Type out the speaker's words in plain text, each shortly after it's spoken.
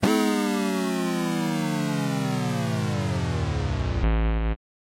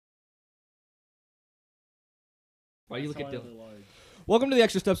Why you look at Dylan? Welcome to the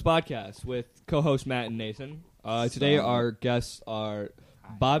Extra Steps podcast with co-host Matt and Nathan. Today our guests are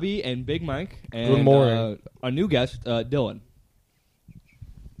Bobby and Big Mike, and Good morning. Our new guest Dylan.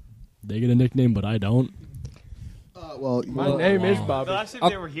 They get a nickname, but I don't. My name is The Bobby. last time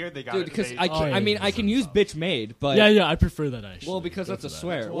they were here, they got Dude, it. because They- I can, yeah, I mean yeah, I can use bitch made, but Yeah, I prefer that actually. well because Go that's a for that.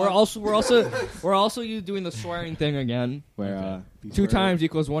 swear. We're also you doing the swearing thing again. Where 2 times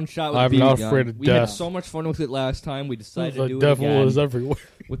equals 1 shot. With I'm a BB not gun. afraid of We had death. so much fun with it last time. We decided to The do it devil again is everywhere.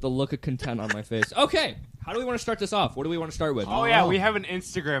 with the look of content on my face. Okay, how do we want to start this off? What do we want to start with? Oh yeah, we have an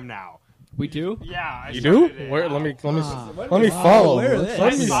Instagram now. We do. Yeah, I You do? started it. Where? Let me Wow, follow. where Let is I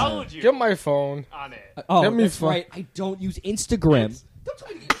this? me followed you get my phone. on it. Oh, Let me that's fu- right. I don't use Instagram.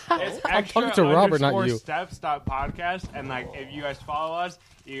 It's I'm talking to Robert, not you. Steps.podcast, and like if you guys follow us,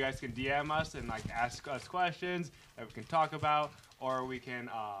 you guys can DM us and like ask us questions that we can talk about, or we can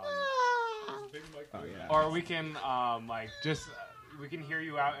like just we can hear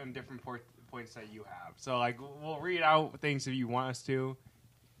you out in different points that you have. So like we'll read out things if you want us to.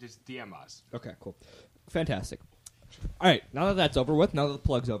 Just DM us. Okay, cool. Fantastic. All right, now that that's over with, now that the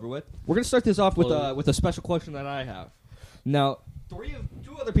plug's over with, we're going to start this off with a special question that I have. Now, 2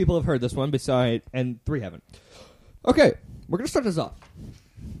 other people have heard this one, and 3 haven't. Okay, we're going to start this off.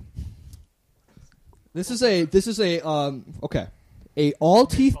 This is a all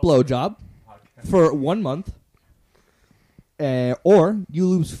teeth blowjob for 1 month, or you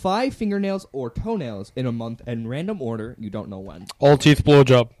lose 5 fingernails or toenails in a month in random order. You don't know when. All teeth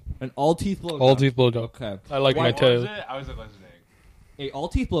blowjob. An all teeth blowjob. All teeth blowjob. Okay. I like my What was tail. it? I wasn't listening. A all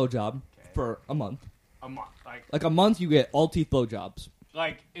teeth blowjob for a month. A month, Like a month, you get all teeth blowjobs.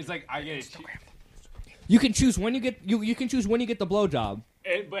 it's like I get it. You can choose when you get you can choose when you get the blowjob.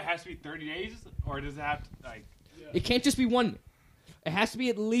 But it has to be 30 days, or does it have to like? It can't just be one. It has to be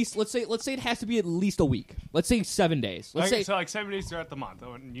at least let's say it has to be at least a week. Let's say 7 days. Let's say So like 7 days throughout the month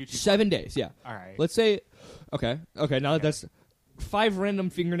on YouTube. 7 days. Yeah. All right. Let's say okay. Now that's 5 random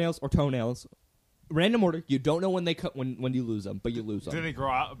fingernails or toenails, random order. You don't know when they cut when you lose them, but you lose them. Do they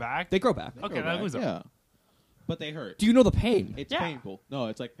grow out back? They grow back. Okay, that was Yeah. But they hurt. Do you know the pain? It's Yeah. painful. No,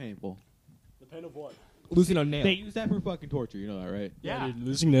 it's like painful. The pain of what? Losing a nail. They use that for fucking torture. You know that, right? Yeah. Dude,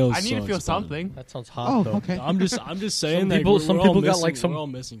 losing nails. I need to sucks, feel man. something. That sounds hot though. I'm just saying that some we're all people got, missing- like, some- we're all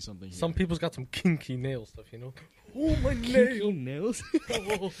missing something. Here. Some people's got some kinky nail stuff, you know. Oh my Kinky nails.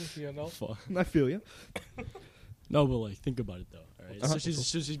 you know. Fuck. I feel you. No, but like think about it though. All right, Uh-huh.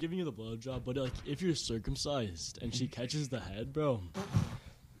 so she's giving you the blowjob, but like if you're circumcised and she catches the head, bro.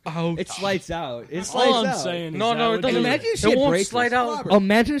 Ouch. It slides out. It All slides I'm out. saying. No, is no, that it would doesn't. be- Imagine if she It had won't braces. slide out.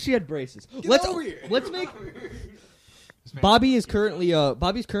 Imagine if she had braces. Let's make. Bobby's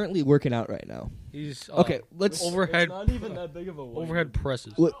currently working out right now. He's Okay, let's overhead It's not even that big of a weight. overhead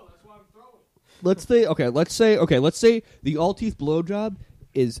presses. let's say the all teeth blowjob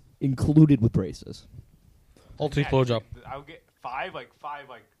is included with braces. All teeth blowjob. I would get five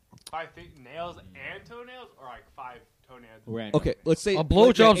nails and toenails, or like 5 toenails. Random. Okay, let's say A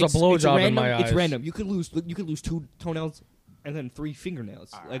blowjob's a it's blowjob in random, my It's eyes. random. You could lose 2 toenails and then 3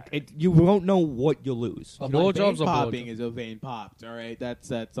 fingernails. All Like right. you won't know what you'll lose. A A blowjob's vein a popping blowjob. is a vein popped. All right, that's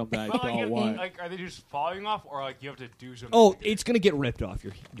something I But don't want. are they just falling off, or like you have to do something? Oh, it's gonna get ripped off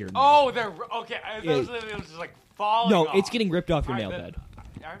your nail. Oh, they're okay. I Yeah. thought it was just like falling. No, off. it's getting ripped off your All nail right, bed.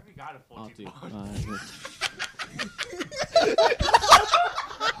 I already got a full I'll teeth do. bone.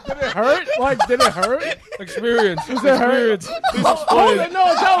 Did it hurt? Did it hurt? Experience. Please hurt? explain.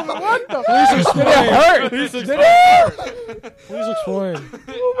 no, tell me what the. Please explain. hurt? Please explain. Please explain.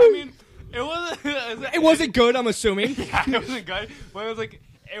 I mean, it wasn't. It wasn't good, I'm assuming. Yeah, it wasn't good. But it was like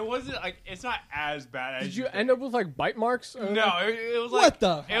it wasn't like it's not as bad as. Did you end up with like bite marks? No, it was like What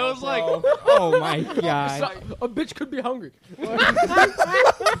the It was like Oh my god. A bitch could be hungry.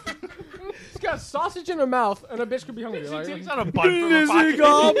 She's got sausage in her mouth, and a bitch could be hungry. she Like, takes out a bun from her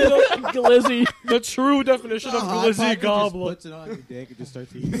pocket. glizzy. The true definition of Hot glizzy Pocket just gobbler. puts it on your dick and just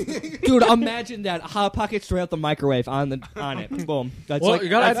starts eating. Dude, imagine that hot pocket straight out the microwave on it. Boom. That's Well, like you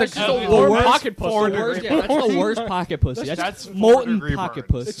gotta that's have the the warm worst- pocket pussy. the worst, yeah, that's the worst pocket pussy. That's molten 4-degree pocket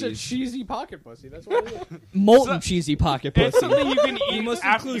burns. It's a pussy. cheesy pocket pussy. That's what it is. Molten cheesy pocket It's pussy. something you can eat must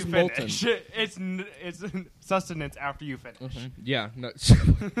after you include finish. It's sustenance after you finish. Yeah, no.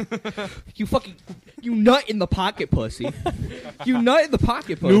 You nut in the pocket pussy. You nut in the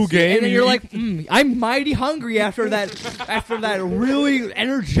pocket pussy. New game, And then you you're like, I'm mighty hungry after that really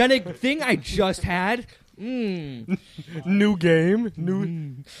energetic thing I just had. New game.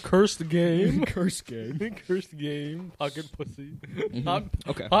 New cursed game. Curse game. Cursed game. Pocket pussy. Hot,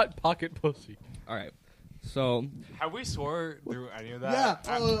 Okay. hot pocket pussy. All right. So Have we swore through any of that?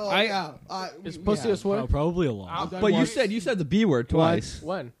 Yeah. Is pussy a swear? Probably a lot. but you said the B word twice.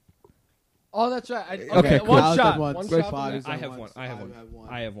 When? Oh, that's right. Okay, cool. One shot. Once. One Great shot. fathers I done have once. one. I have one.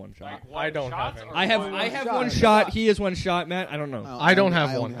 I have one shot. Like, I don't shots have or any. I have one one shot. shot. He has one shot. Matt, I don't know. I don't have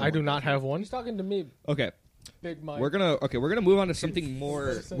only one. I do not have one. one. He's talking to me, Okay, Big Mike. we're gonna move on to something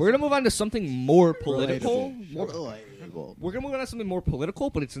more. We're gonna move on to something more political. We're gonna move on to something more political,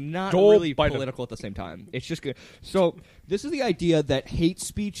 but it's not Joe really Biden. political at the same time. It's just good. So this is the idea that hate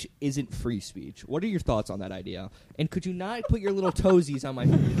speech isn't free speech. What are your thoughts on that idea? And could you not put your little toesies on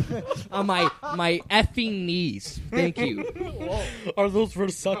my effing knees? Thank you. Are those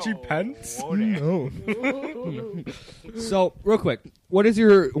Versace pants? Whoa, damn. So real quick, what are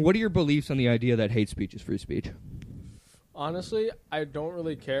your beliefs on the idea that hate speech is free speech? Honestly, I don't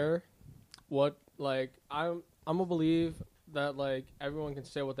really care what, like, I'm gonna believe that, like, everyone can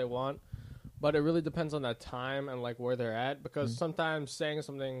say what they want, but it really depends on that time and, like, where they're at, because sometimes saying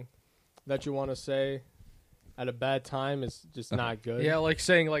something that you want to say at a bad time is just not good. Yeah, like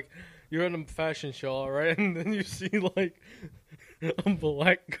saying, like, you're in a fashion show, right? And then you see, like, a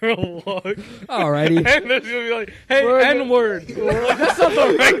black girl walk. Alrighty. And then you'll be like, hey, N-word. Like, that's not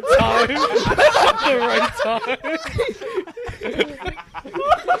the right time. That's not the right time.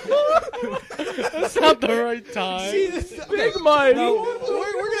 That's not the right time. Big Mike. No,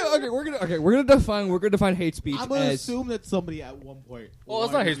 we're gonna define hate speech I'm gonna as. assume that somebody at one point. Well,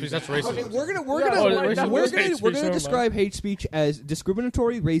 that's not hate speech, that's racist. Okay, we're Yeah, gonna describe hate speech as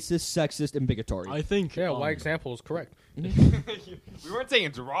discriminatory, racist, sexist, and bigatory. I think. Yeah, my example is correct. We weren't saying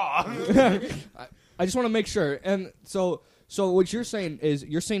it's wrong. I just want to make sure. And so what you're saying is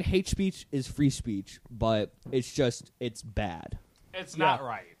hate speech is free speech, but it's bad. It's not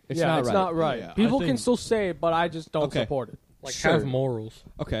right. It's yeah, not it's right. not right. Yeah. People I can think- still say it, but I just don't Okay. support it. Like, Sure. have morals.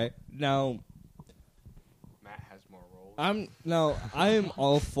 Okay. Now Matt has more roles. I am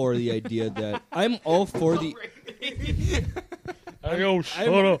all for the idea that I'm all for the Yo,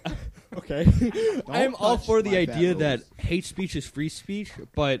 shut up. Okay. I am all touch for the my idea bad that hate speech is free speech,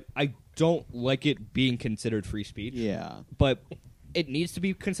 but I don't like it being considered free speech. Yeah. But it needs to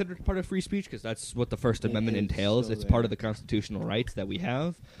be considered part of free speech because that's what the First Amendment It's entails. still It's part there. of the constitutional rights that we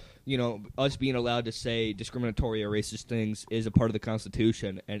have. You know, us being allowed to say discriminatory or racist things is a part of the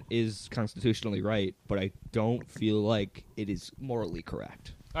Constitution and is constitutionally right, but I don't feel like it is morally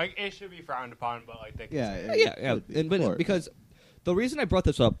correct. Like, it should be frowned upon, but, like, they can Yeah. say it Yeah, should be, and, of but course. because the reason I brought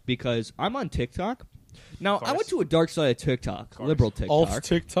this up because I'm on TikTok. Now I course. went to a dark side of TikTok, course. liberal Alt TikTok.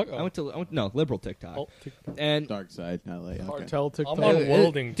 TikTok. I went to liberal TikTok, Alt TikTok. and Dark side. Not like, okay. Cartel TikTok. I'm on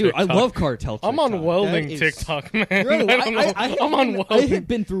welding dude, TikTok. I love cartel. TikTok. I'm on welding That is- TikTok, man. Really, I don't know. I'm on I welding. have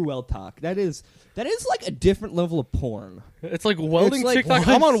been through Weld Talk. That is like a different level of porn. It's like welding It's like, TikTok.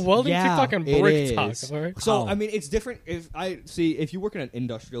 what? I'm on welding Yeah, TikTok and it brick talk. is. All right? So How? I mean, it's different. If you work in an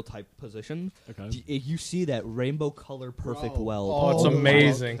industrial type position, Okay. you see that rainbow color perfect Bro. weld. Oh, it's Oh my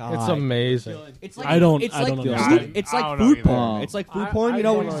amazing. God. It's amazing. It's like I don't It's like understand. food. It's I like don't know food either. porn. It's like food I- porn. I You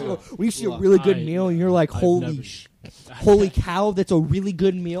know, don't when you see a Look, really good I- meal, and you're like, I've holy, never- holy cow, that's a really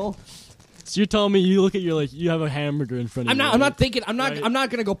good meal. So you're telling me you look at your like you have a hamburger in front of you. I'm right? not thinking. I'm not. Right. I'm not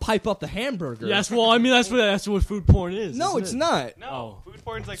gonna go pipe up the hamburger. Yes, well, I mean that's what food porn is. No, isn't it's it? not. No, Oh. food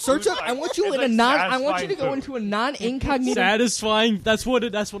porn's like Search food, up. like, I want you it's in a like non. I want you to satisfying go food. into a non-incognito. Satisfying. That's what I I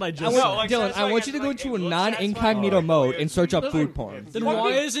just want, said. No, like Dylan, I satisfying want you to is go like, into a it looks non-incognito satisfying. mode and search up food porn. Then Fucking- why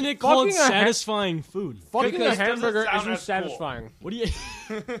isn't it called fucking a ha- satisfying food? Fucking Because a it doesn't hamburger sound isn't as cool. satisfying. What do you?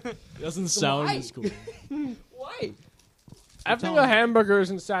 It doesn't sound Why? as cool. Why? Having a hamburger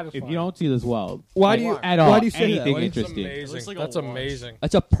isn't satisfying. If you don't see this weld, Why do you? at all, Why do you say that? anything Why do you- It's interesting. amazing. looks like a That's watch. amazing.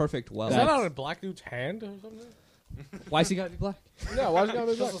 That's a perfect well. Is that That's- on a black dude's hand or something? Why's he gotta be black? Yeah, why's it gotta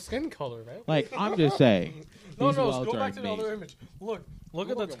be It's black? just a skin color, man. Like, I'm just saying. No, these no, welds go are back to the other amazing. image. Look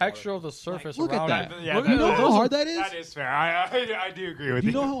at the texture of the surface Look at around that. it. Yeah, Look You at know those how are- hard that is? That is fair. I do agree with You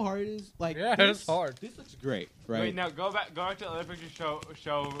you. know how hard it is? Like, Yeah, this, it's hard. This looks great, right? Wait, now go back to the other picture.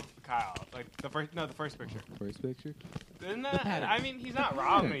 Show Kyle. Like the first picture. First picture. Isn't that? pattern. I mean, he's not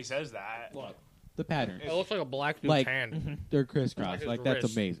wrong when he says that. The pattern. It looks like a black dude's Like- hand. They're crisscross. His Like, that's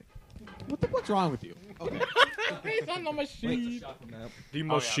wrist. amazing. What's wrong with you? Okay. He's on the machine. The Oh,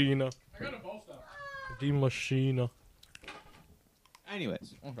 machine. The machine.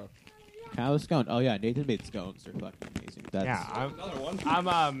 Anyways, Okay. Kyle scone. Oh yeah, Nathan made scones. They're fucking amazing. That's, Yeah, Another one. I'm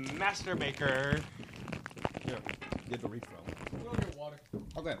a master maker. Get the refill.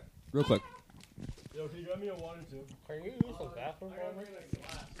 Okay. Real quick. Yo, can you get me a water too? Can you use the bathroom for me?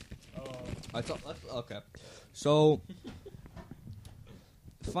 Okay. So.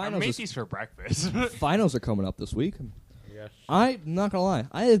 I Finals. made these for breakfast. Finals are coming up this week. Yes. I'm not gonna lie.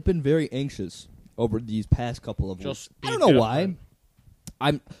 I have been very anxious over these past couple of weeks. Just I be don't know why. different.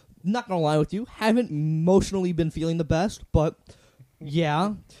 I'm not gonna lie with you. Haven't emotionally been feeling the best, but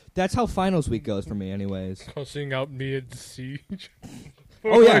yeah, that's how finals week goes for me, anyways. Cussing out me at Siege.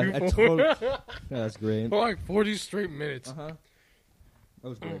 Oh yeah, that's great. For like 40 straight minutes. That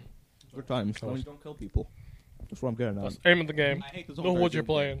was great. Good times. Don't kill people. That's what I'm getting That's at. aim of the game. I hate this Know whole what you're Zoom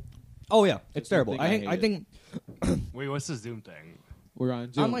playing. thing. Oh yeah, it's That's one terrible. thing I I think Wait, what's the Zoom thing? We're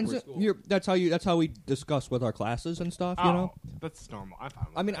on Zoom. online. for Zoom, school. that's how we discuss with our classes and stuff. Oh, You know. that's normal. I'm fine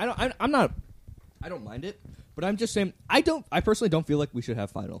with I mean, that. I'm not. I don't mind it, but I'm just saying I personally don't feel like we should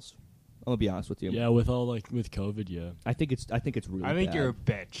have finals. I'm gonna be honest with you. Yeah, with COVID, yeah. I think it's really. I think bad. you're a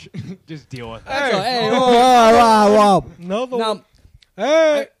bitch. Just deal with it. Hey, whoa. No, the Now,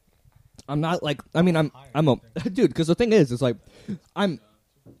 hey. I'm not like. I mean, I'm a dude. Because the thing is like, I'm.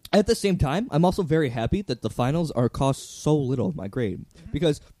 At the same time, I'm also very happy that the finals are cost so little of my grade.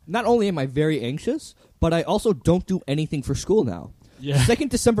 Because not only am I very anxious, but I also don't do anything for school now. Yeah. Second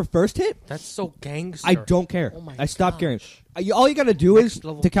December 1st hit, That's so gangster. I don't care. Oh my I stopped caring. gosh. All you got to do is Next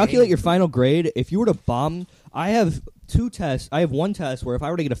level to calculate game. your final grade. If you were to bomb, I have 2 tests. I have 1 test where if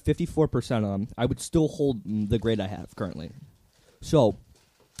I were to get a 54% on, I would still hold the grade I have currently. So,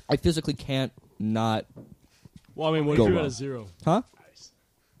 I physically can't not. Well, I mean, what Go if you well. got a 0? Huh?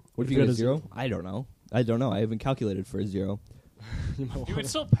 What if you got get a a 0? zero? I don't know. I haven't calculated for a 0. You might You wanna- would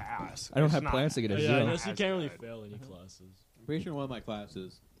still pass. I don't It's have not- plans to get a yeah, zero. I guess you as can't really good. fail any classes. Pretty sure in one of my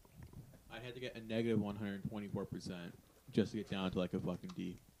classes, I had to get a negative 124% just to get down to like a fucking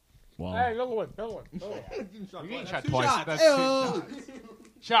D. Wow. Hey, another one. You getting shot Two twice. shots. That's Ayo. 2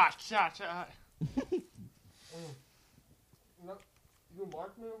 shots. Shot. You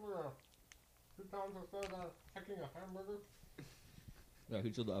marked me over 2 times I said hacking a hamburger. Yeah, he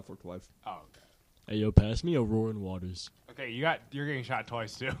did that for twice. Oh, okay. Hey, yo, pass me a Roaring Waters. Okay, you're getting shot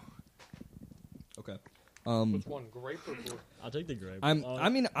twice too. Okay. Which one? Grape or blue? I'll take the grape. I'm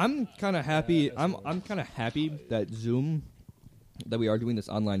kind of happy. Yeah, that's I'm kind of happy that Zoom, that we are doing this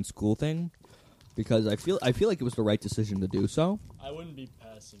online school thing, because I feel like it was the right decision to do so. I wouldn't be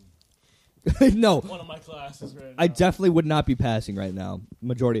passing No, one of my classes right now. I definitely would not be passing right now.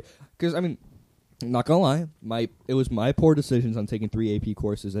 Majority, because I mean, I'm not gonna lie, it was my poor decisions on taking 3 AP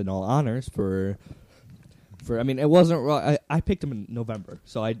courses in all honors for. I mean, it wasn't. I picked them in November,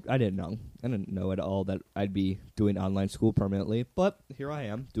 so I didn't know. I didn't know at all that I'd be doing online school permanently. But here I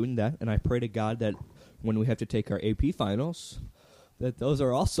am doing that, and I pray to God that when we have to take our AP finals, that those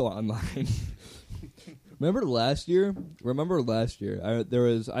are also online. Remember last year? There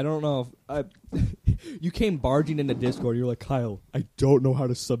was. I don't know if you came barging into Discord. You're like, Kyle, I don't know how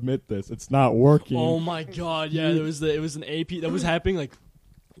to submit this. It's not working. Oh my god, yeah, it was an AP that was happening like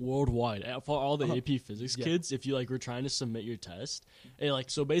worldwide for all the AP physics Yeah. kids. If you like were trying to submit your test, and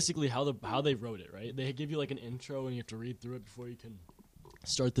like so basically how they wrote it, right? They give you like an intro and you have to read through it before you can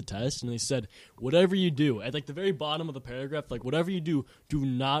start the test. And they said whatever you do at like the very bottom of the paragraph, like whatever you do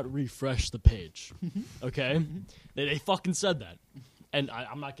not refresh the page. Okay, they fucking said that, and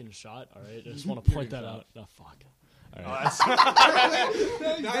I'm not getting shot. All right, I just want to point that out. Oh fuck. All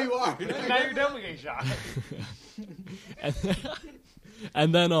right. Now you are. Now you're definitely getting shot.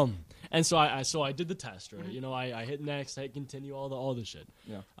 And then and so I did the test, right? You know, I hit next, I hit continue, all the shit.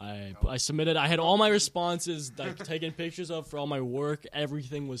 Yeah. I submitted. I had all my responses like taken pictures of for all my work.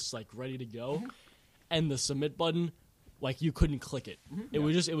 Everything was like ready to go, and the submit button, like you couldn't click it. It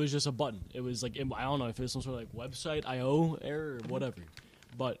was just a button. It was like I don't know if it was some sort of like website IO error or whatever,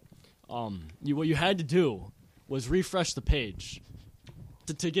 but what you had to do was refresh the page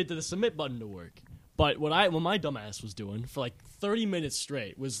to get to the submit button to work. But what my dumbass was doing for like 30 minutes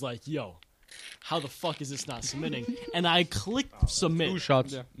straight was like, yo, how the fuck is this not submitting? And I clicked submit 2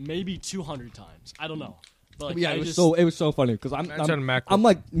 shots. maybe 200 times. I don't know. But like, Yeah, I it was just, so funny because I'm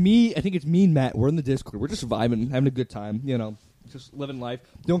like me. I think it's me and Matt. We're in the Discord. We're just vibing, having a good time. You know, just living life.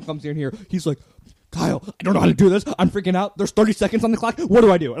 Dylan comes in here. He's like, Kyle, I don't know how to do this. I'm freaking out. There's 30 seconds on the clock. What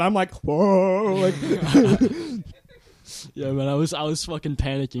do I do? And I'm like, whoa, like. yeah, man, I was fucking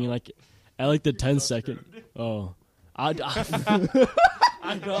panicking. Like, at like the 10-second. Oh, I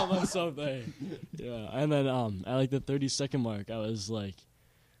got myself there. Yeah, and then at like the 30-second mark, I was like,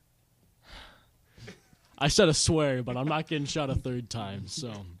 I said a swear, but I'm not getting shot a third time.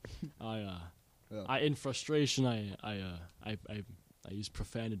 So, I in frustration, I used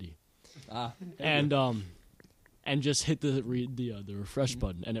profanity. And just hit the refresh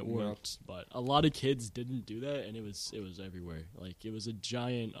button, and it worked. But a lot of kids didn't do that, and it was everywhere. Like it was a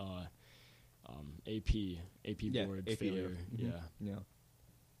giant AP board AP failure. error. Yeah.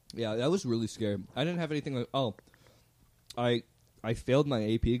 Yeah, that was really scary. I didn't have anything like. Oh, I I failed my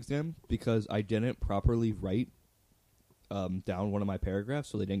AP exam because I didn't properly write down one of my paragraphs,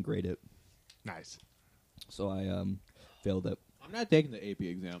 so they didn't grade it. Nice. So I failed it. I'm not taking the AP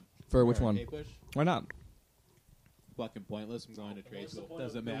exam. For which Or one? A-push. Why not? Fucking pointless. I'm going to trade school.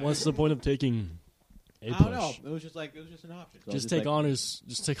 Doesn't matter. What's the point of taking a I don't know. push? It was just an option. So I was Just take like, honors.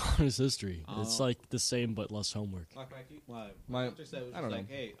 Just take honors history. It's Oh. like the same but less homework. My My- teacher said was I just don't like,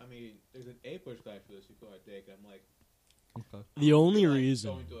 know. hey, I mean, there's an A-push class for this. You go and take it. I'm like, The only like,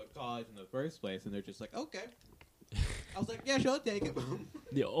 reason, going to a college in the first place, and they're just like, okay. I was like, yeah, sure, I'll take it.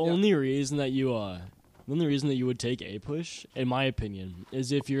 the only reason that you the only reason that you would take a push, in my opinion,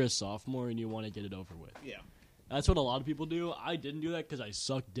 is if you're a sophomore and you want to get it over with. Yeah. That's what a lot of people do. I didn't do that because I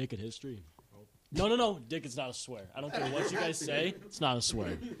suck dick at history. No. Dick is not a swear. I don't care what you guys say. It's not a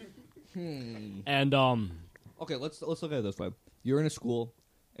swear. And Okay, let's look at it this way. You're in a school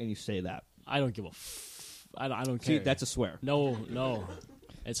and you say that. I don't give a. I don't See, care. that's a swear. No.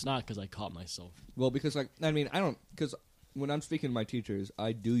 It's not because I caught myself. Well, because I don't because when I'm speaking to my teachers,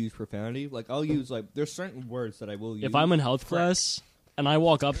 I do use profanity. Like I'll use there's certain words that I will use. If I'm in health class and I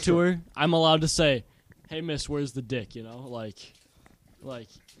walk up to her, I'm allowed to say, "Hey, miss, where's the dick?" You know, like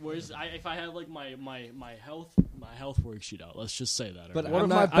where's if I have like my health worksheet out. Let's just say that. But alright? What I'm if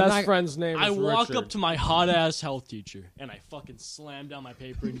not- my I'm best not- friend's name is I walk Richard? up to my hot ass health teacher and I fucking slam down my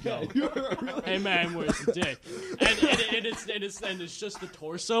paper and go, "Hey man, where's the dick?" And it's just the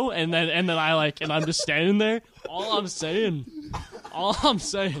torso, and then I'm just standing there. All I'm saying.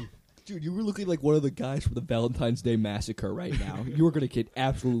 Dude, you were looking like one of the guys from the Valentine's Day Massacre right now. You were gonna get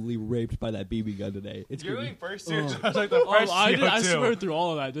absolutely raped by that BB gun today. It's You're gonna doing be, first year. So it's like the Oh, first I CO2. swear through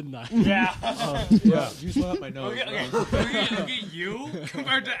all of that, didn't I? Yeah. Yeah. You swell up my nose. Okay. bro. Look at you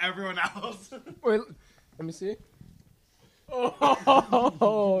compared to everyone else. Wait, let me see.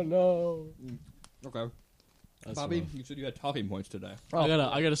 Oh no! okay. That's Bobby, rough. you said you had talking points today. I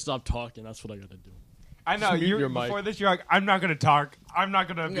gotta stop talking. That's what I gotta do. I know. Just mute You your mic. before this, you're like, I'm not gonna talk. I'm not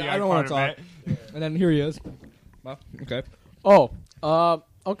gonna be Yeah, I a don't part wanna of talk. it. And then here he is. Well, okay. Oh,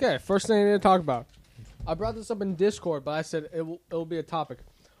 okay. First thing I need to talk about. I brought this up in Discord, but I said it will be a topic.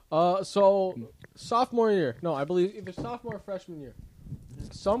 So sophomore year, no, I believe either sophomore or freshman year.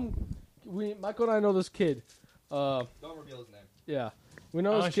 Michael and I know this kid. Don't reveal his name. Yeah, we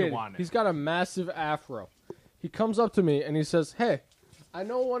know Unless this you kid. want it. He's got a massive afro. He comes up to me and he says, "Hey, I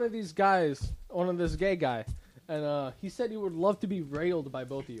know one of these guys, this gay guy, and he said he would love to be railed by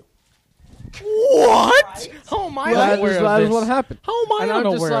both of you." What? How am I That unaware is of that is this? what happened. How am I And I'm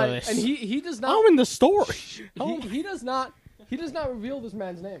just unaware of like, this? and he does not. I'm in the story. he does not reveal this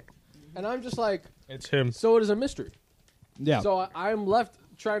man's name, and I'm just like, It's him. so it is a mystery. Yeah. So I'm left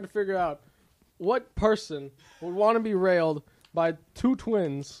trying to figure out what person would want to be railed by two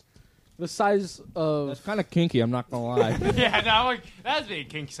twins the size of. That's kind of kinky. I'm not gonna lie. Yeah, no, I'm like that's being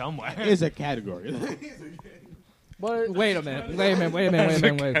kink somewhere. Is a category. But Wait a minute.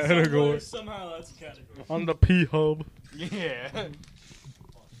 Category. Somehow that's a category. On the P hub. Yeah.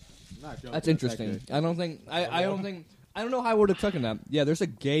 That's interesting. I don't know how I would have taken that. Yeah, there's a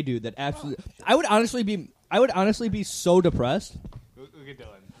gay dude that absolutely. I would honestly be so depressed. Look at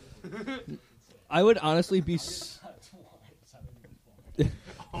Dylan. I would honestly be.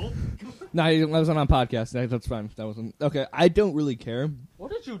 No, that wasn't on podcast. That's fine. That wasn't okay. I don't really care.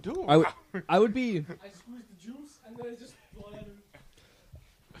 what did you do? I would be. I squeezed the juice and then it just.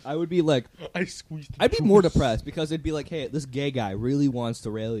 I would be like. I squeezed. I'd be more depressed because it'd be like, hey, this gay guy really wants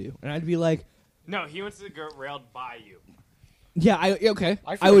to rail you, and I'd be like, No, he wants to get railed by you. yeah, okay.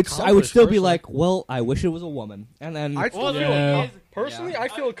 I I feel would accomplished, still be personally. like, well, I wish it was a woman, and then I still Yeah. feel personally. I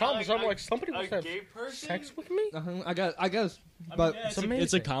feel accomplished. I'm like somebody a must have gay person. sex with me. I guess, but It's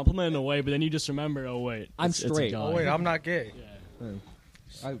amazing. a compliment in a way, but then you just remember, oh wait, I'm it's a straight. guy. Oh wait, I'm not gay.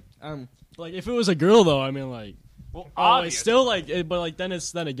 Yeah. I'm Like if it was a girl though, I mean like, Well, it's obvious. still like, but like then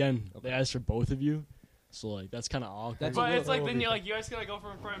again they asked for both of you, so like that's kind of awkward. That's But it's like then you're like you guys gonna go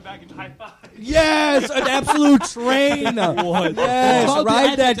from front and back and high five. yes, an absolute train. What? Yes,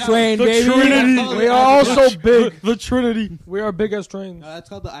 ride that train, The baby. Trinity. We are also big. The Trinity. We are big as trains. No, that's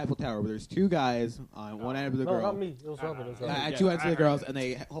called the Eiffel Tower, where there's two guys on one end of the No, girl. not me. It was Robin. It was Robin. At two ends of the girls, and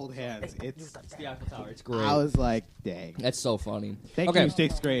they hold hands. It's. the Eiffel Tower. It's great. I was like, dang. That's so funny. Thank okay, you,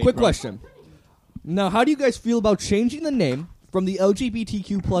 sixth grade. quick bro. question. Now, how do you guys feel about changing the name from the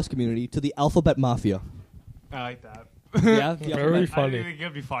LGBTQ plus community to the Alphabet Mafia? I like that. Yeah, the Very Alphabet. funny. I think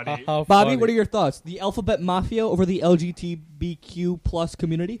it'd be funny. How Bobby, funny. what are your thoughts? The Alphabet Mafia over the LGBTQ plus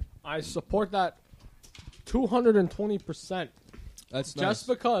community? I support that 220%. That's Just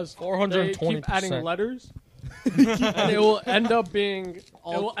because they keep 420%. adding letters, and it will end up being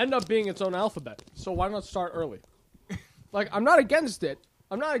its own alphabet. So why not start early? Like, I'm not against it.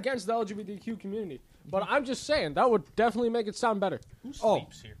 I'm not against the LGBTQ community. But I'm just saying, that would definitely make it sound better. Who Oh.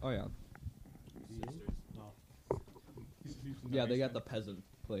 sleeps here? Oh yeah. Yeah, they got the peasant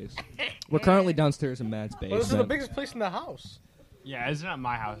place. We're currently downstairs in Matt's Well, this is the basement. biggest place in the house. Yeah, it's not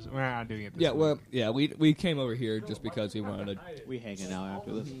my house. We're not doing it this Yeah, week. well, yeah, we came over here just because we wanted to. We hanging out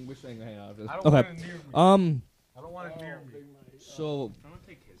after this. We're staying hang out. I don't Okay. want it near me. I don't want it near me. So I'm gonna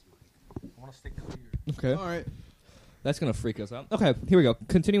take his mic. I want to stay clear. okay, All right. that's gonna freak us out. Okay, here we go.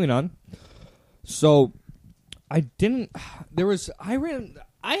 Continuing on. So I didn't. There was. I ran.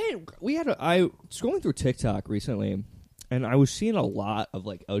 I had. We had. I was going through TikTok recently, and I was seeing a lot of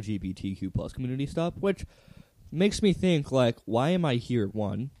like LGBTQ plus community stuff, which makes me think like, why am I here?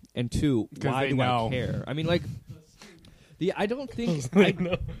 One and two, 'Cause why they do know. I care? I mean, like, I don't think. They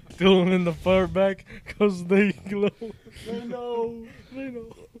know. Dylan in the far back because they glow. They know. They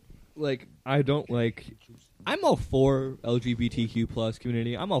know. Like, I don't like. I'm all for LGBTQ plus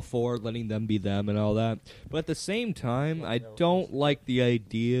community. I'm all for letting them be them and all that. But at the same time, I don't like the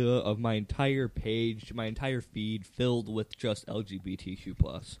idea of my entire page, my entire feed filled with just LGBTQ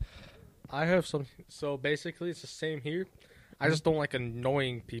plus. I have some. So basically, it's the same here. I just don't like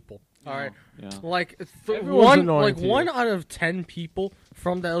annoying people. All right, Yeah. like Everyone's annoying like to you. 1 out of 10 people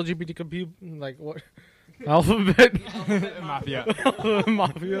from the LGBTQ people, like what alphabet Mafia.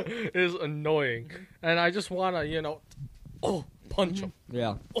 mafia is annoying, and I just wanna punch them,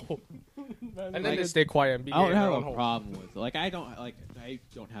 Yeah. and then Like, they stay quiet and be. I don't gay in their have own a home. problem with it. I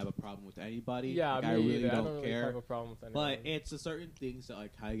don't have a problem with anybody. Yeah, like, me I really either. I don't don't really care. have a problem with But anyone. it's the certain things that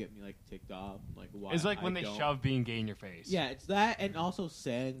like kind of get me like ticked off. Like why It's like when I they don't- shove being gay in your face. Yeah, it's that, and also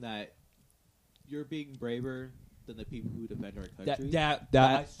saying that you're being braver than the people who defend our country.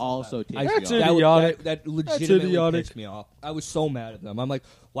 That also takes That's me off. idiotic. That legitimately idiotic. pissed me off. I was so mad at them. I'm like,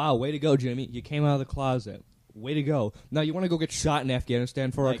 wow, way to go, Jimmy. You came out of the closet. Way to go. Now you want to go get shot in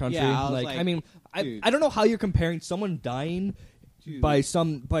Afghanistan for our Like, country? yeah, I was like, I mean, dude. I don't know how you're comparing someone dying Dude. by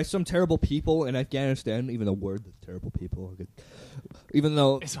some terrible people in Afghanistan, even though we're the terrible people. Even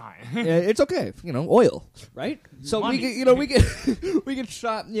though It's fine. it's okay, oil, right? So Money. we get we get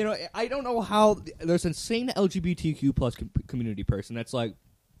shot. I don't know how there's an insane LGBTQ plus community person that's like,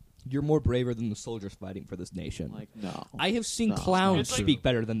 you're more braver than the soldiers fighting for this nation. Like no. I have seen No. clowns It's like- speak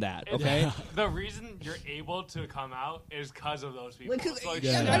better than that. Okay, The reason you're able to come out is because of those people. Like, 'cause- So, like,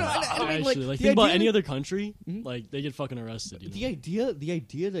 yeah, shut I don't- up. I mean, Actually, like the think about idea any that- other country, Mhm. like they get fucking arrested. the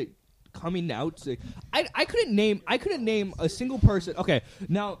idea that coming out to, I couldn't name a single person. Okay,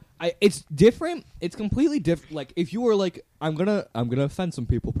 now it's different. It's completely different. Like if you were like, I'm gonna offend some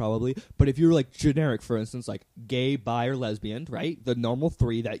people probably, but if you were like generic, for instance, like gay, bi, or lesbian, right? The normal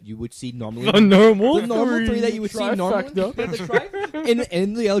three that you would see normally. The normal three that you would see normally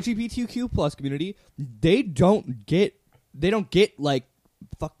in the LGBTQ plus community, they don't get like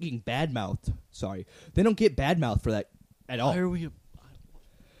fucking bad mouthed. Sorry, they don't get bad mouthed for that at all. Why are we?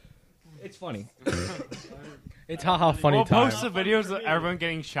 It's funny. It's haha funny We'll time. post the videos of everyone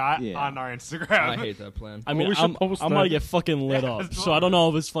getting shot Yeah. on our Instagram. I hate that plan. I mean, we should I'm post about that. to get fucking lit Yeah, up, that's so I don't know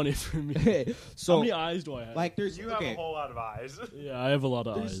if it's funny for me. How So many eyes do I have? Like there's You have okay. a whole lot of eyes. Yeah, I have a lot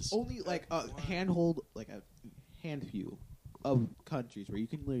of There's eyes. only like a handhold, like a handful of countries where you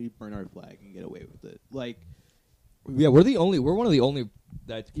can literally burn our flag and get away with it. Like yeah, we're one of the only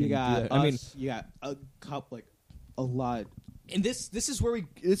that can you do got that. us, I mean, you got a cup, like a lot. and this is where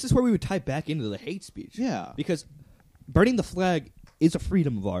we would tie back into the hate speech. Yeah, Because burning the flag is a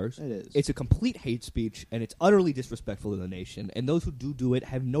freedom of ours. it is. It's a complete hate speech, and it's utterly disrespectful to the nation. And those who do it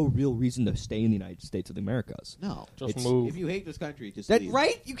have no real reason to stay in the United States of the Americas. no. Just It's- move. If you hate this country, just That leave.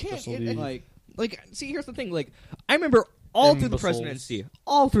 right? You can't. Just leave. Like See, here's the thing. Like, I remember all through the Imbeciles.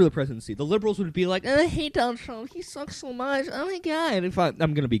 presidency, the liberals would be like, "I hate Donald Trump. He sucks so much. Oh my god!" If I'm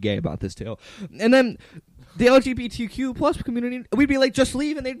gonna be gay about this too, and then the LGBTQ plus community, we'd be like, "Just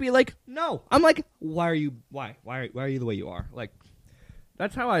leave," and they'd be like, "No." I'm like, "Why are you? Why are you the way you are?" Like,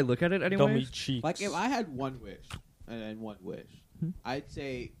 that's how I look at it. Dummy Anyway, cheeks. Like if I had one wish and one wish, I'd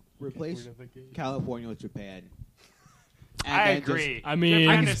say replace California with Japan. And I then just- agree. I mean, Japan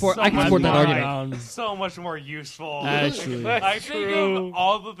I can is support- so I can much support that more, argument. like, so much more useful. Actually. Like, think True. of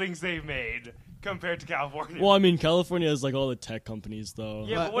all the things they've made compared to California. well, I mean, California has like all the tech companies, though.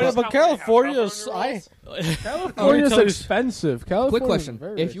 yeah, but but- what Yeah, does but California California's have? California's It's expensive. California. quick question: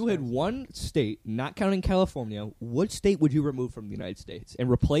 if you had one state, not counting California, what state would you remove from the United States and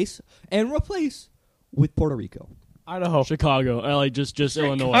replace with Puerto Rico? Idaho. Chicago, like just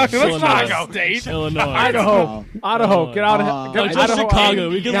Illinois. That's not Illinois. a state. Illinois. Idaho. Idaho. Get out of No, here. Just Idaho. Chicago.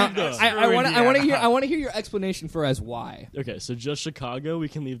 We can Now, leave the. I want to Indiana. hear your explanation for as why. Okay, so just Chicago. We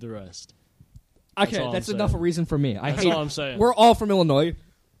can leave the rest. Okay, that's enough a reason for me. I That's hate. all I'm saying. We're all from Illinois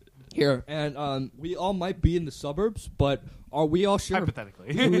here, and we all might be in the suburbs, but we all share.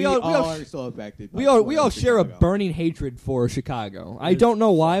 Hypothetically. We all are still affected. by we all Florida, share a Chicago. burning hatred for Chicago. I don't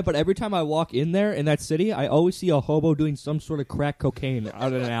know why, but every time I walk in that city, I always see a hobo doing some sort of crack cocaine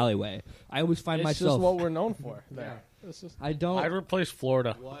out in an alleyway. I always find It's myself. just what we're known for. There. It's just, I don't. I'd replace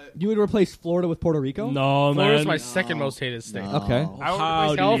Florida. What? You would replace Florida with Puerto Rico? No, Florida's man. my second most hated state. No. Okay. I would How replace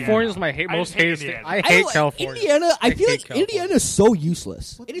do you- California's my I most hate hated state. Indiana. I hate like California. Indiana. I feel hate like California. Indiana is so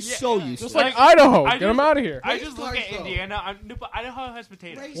useless. It is so Yeah. useless. just like Idaho. I Get just- them out of here. I Race just look cars, at though. Indiana. No, but Idaho has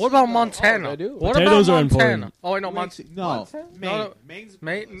potatoes. What about Montana? they do. What Potatoes about are Montana? important. Oh, wait, no, No. Montana. Maine. No. Maine's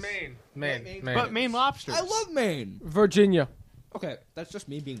Maine. But Maine lobsters. I love Maine. Virginia. Okay, that's just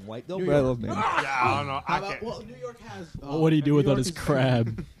me being white though, New but I York. love Maine. Yeah, I don't know. How I about, can't. well, New York has. What do you do New without York his is-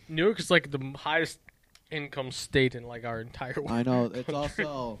 crab? New York is like the highest income state in like our entire world. I know. It's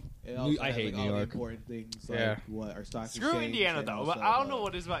also. I has, hate like, New all the York. important things like Yeah. what our stock Screw exchange Indiana and though, also, but I don't know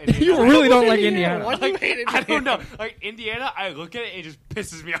what it is about Indiana. You really don't like Indiana. Indiana. Why do you hate Indiana? I don't know. Like Indiana, I look at it, it just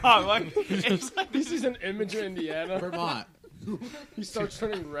pisses me off. Like it's like This is an image of Indiana. Vermont. He starts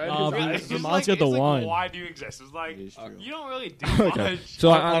turning red. Nah, His but- eyes- it's just Vermont's like, got the it's like, wine. why do you exist? It's like It is true. you don't really do much. So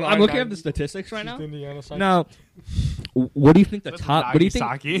On I'm looking I-90. at the statistics right now. Indiana side. Now, what do you think the That's top? What do you think?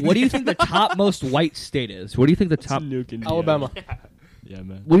 Nagasaki. What do you think the top most white state is? What do you think the top? Nuke Indiana. Alabama. Yeah,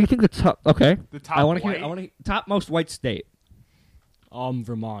 man. What do you think the top? Okay, The top I want to hear. white? I want to top most white state.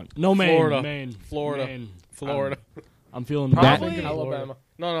 Vermont. No, Maine. Florida. Maine. Florida. Maine. Florida. I'm feeling Probably- that. Alabama.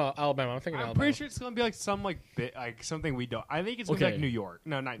 No, Alabama. I'm thinking I'm Alabama. pretty sure it's gonna be like some like bit like something we don't. I think it's gonna be Okay. like New York.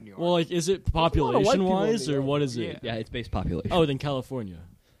 No, not New York. Well, like, is it lot of white population people in wise New or York. what is it? Yeah. Yeah, it's based population. Oh, then California.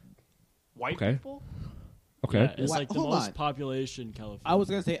 white okay. people. okay. Yeah, it's Wha- like the hold most on. population California. I was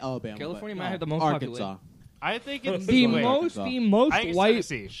gonna say Alabama. California but might no, have the most Arkansas. I think it's The wait, most, Arkansas. the most I think it's white,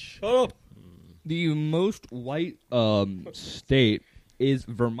 Tennessee. Shut up. the most white state is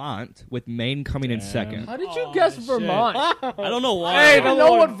Vermont, with Maine coming in Damn. second. How did you Oh, guess shit. Vermont? I don't know why. Hey, I I don't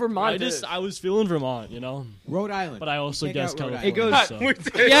know what Vermont I is. just I was feeling Vermont, you know, Rhode Island. but I also Take guessed out Rhode California. Island.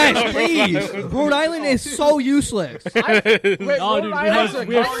 It so. Yes, please. Rhode Island is so useless. Wait, No, dude, Rhode we Island's have a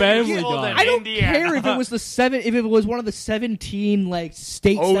we have country. Family Well, Guy. then- I don't Indiana. care if it was if it was one of the 17 like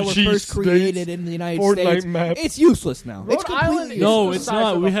states that were OG first states. created in the United Fortnite States. map. It's useless now. Rhode It's completely Island is No, the it's size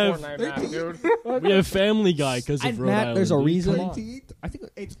not. of We a have- Fortnite map, dude. We have Family Guy because of And Rhode Matt, Island. there's a dude. reason. Come on. 13th? I think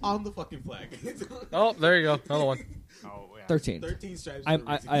It's on the fucking flag. Oh, there you go. Another one. Oh, yeah. 13. 13 stripes.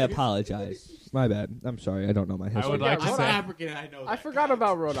 I apologize. My bad. I'm sorry. I don't know my history. I would like to I'm say African. I know. I that, forgot guys.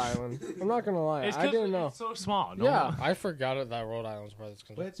 about Rhode Island. I'm not gonna lie. it's I didn't know. It's so small. No Yeah. one- I forgot it that Rhode Island's part of this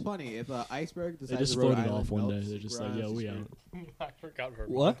But country. it's funny if an iceberg the They size just of Rhode floated Island off one day. melts, They're just like, we're yo, we screwed. out. I forgot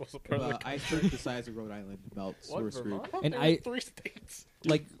Vermont What? was a If part of an the iceberg the size of Rhode Island melts, What, we're screwed. Vermont? And There I were 3 states.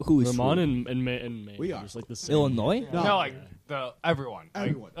 like who is Vermont screwed? and Maine. We are. Just like the same. Illinois? No. No, like the everyone.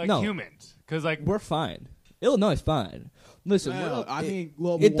 Everyone. Like No. humans. Because like We're fine. Illinois is fine. Listen, Well, we're- I mean,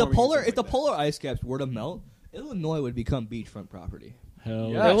 global if the warming polar and if the stuff like polar ice caps were to melt, Illinois would become beachfront property. Hell.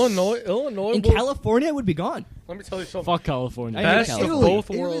 Yes. Illinois. In will- California, it would be gone. Let me tell you something. Fuck California. I hate Best of California. both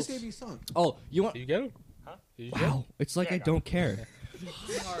that. worlds. Italy's gonna be sunk. Oh, you want? Did you get it? Huh? Did you get it? Wow, it's like Yeah, I I got don't care.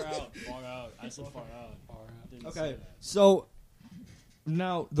 Far out. Far out. I said far out. Didn't say Okay, that. so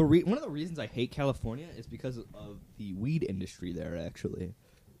now one of the reasons I hate California is because of the weed industry there. Actually,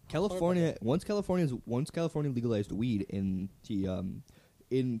 California once California legalized weed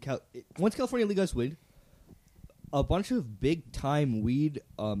once California legalized weed, a bunch of big time weed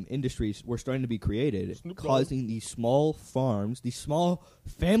industries were starting to be created, causing these small farms, these small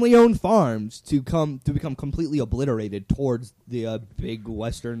family owned farms to become completely obliterated towards the big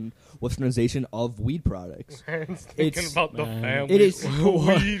westernization of weed products. Man's thinking It's- about the Man. family. It is-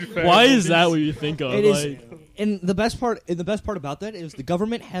 Why is that what you think of? It is, Like, and the best part about that is the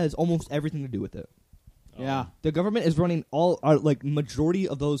government has almost everything to do with it. Yeah. The government is running majority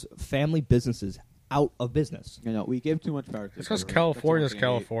of those family businesses out of business. You know, we give too much power to It's because the government. California's That's the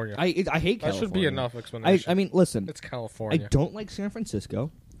one thing California. I hate That California. should be enough explanation. I mean, listen, it's I California. don't like San Francisco.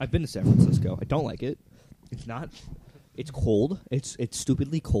 I've been to San Francisco. I don't like it. It's not. It's cold. It's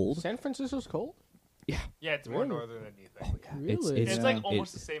stupidly cold. San Francisco's cold. yeah, it's more Really? northern than you think. Really? It's It's like Yeah.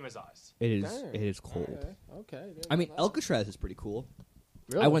 almost the same as us. It is. Dang. It is cold. Okay. I mean, Alcatraz is pretty cool.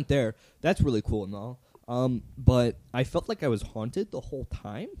 Really? I went there. That's really cool and all. But I felt like I was haunted the whole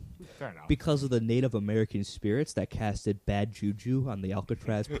time Fair enough. because of the Native American spirits that casted bad juju on the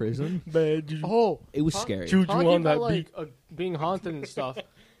Alcatraz prison. Bad juju. Oh, It was Huh? scary. Juju talking on that about beat. like being haunted and stuff.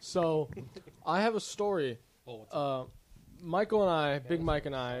 So, I have a story. Michael and I, Big Mike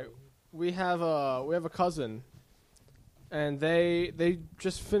and I, we have a cousin, and they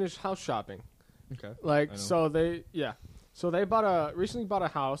just finished house shopping, Okay. Like I know. so they recently bought a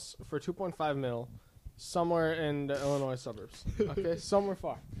house for 2.5 mil somewhere in the Illinois suburbs. Okay, somewhere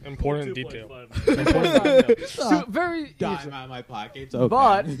far. Important detail. 2.5 mil. Very easy. Dime out of my pockets. Okay.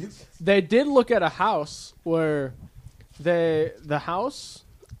 But they did look at a house where the house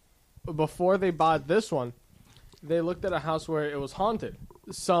before they bought this one, they looked at a house where it was haunted.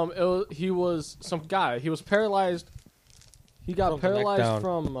 He was paralyzed. He got From the neck paralyzed down.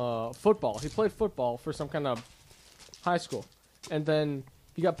 from football. He played football for some kind of high school, and then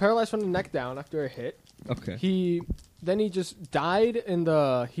he got paralyzed from the neck down after a hit. Okay. He just died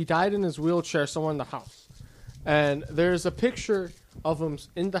in his wheelchair somewhere in the house. And there's a picture of him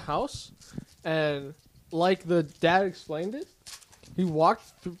in the house, and like the dad explained it, he walked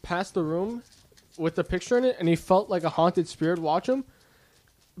past the room with the picture in it, and he felt like a haunted spirit watch him.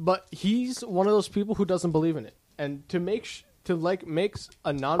 But he's one of those people who doesn't believe in it, and to makes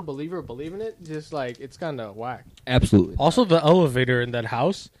a non-believer believe in it, just like it's kind of whack. Absolutely. Also, the elevator in that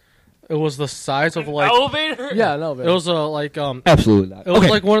house, it was the size of like Elevator? Yeah, no, it was Absolutely not. it was Okay.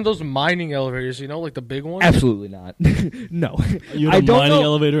 like one of those mining elevators, you know, like the big ones. Absolutely not. No. You I had a don't mining know.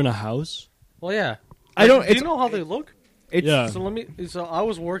 elevator in a house? Well, yeah. I don't. Do you It's, know how they look? it's Yeah. So I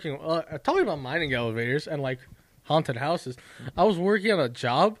was working. Talking about mining elevators and like haunted houses. I was working on a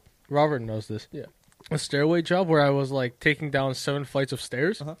job. Robert knows this. Yeah. A stairway job where I was like taking down 7 flights of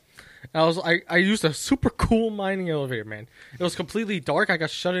stairs. Uh-huh. I used a super cool mining elevator, man. It was completely dark. I got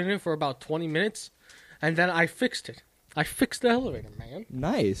shut in it for about 20 minutes, and then I fixed it. I fixed the elevator, man.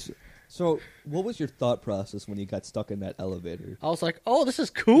 nice. So, what was your thought process when you got stuck in that elevator? I was like, "Oh, this is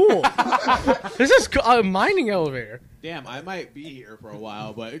cool. This is a mining elevator." Damn, I might be here for a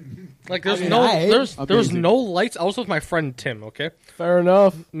while, but Like there's I mean, no I- there's Amazing. no lights. I was with my friend Tim. Okay, Fair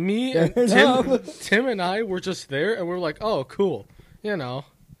enough. me Fair and enough. Tim and I were just there, and we were like, "Oh, cool." You know,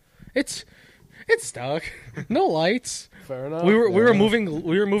 it's stuck. No lights. Fair enough. We were Yeah.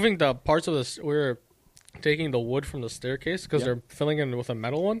 moving the parts of this. We were taking the wood from the staircase because Yeah. they're filling it with a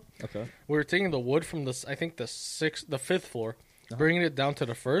metal one. Okay. We were taking the wood from I think the fifth floor, Uh-huh. bringing it down to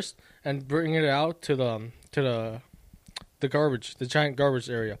the first, and bringing it out to the garbage, the giant garbage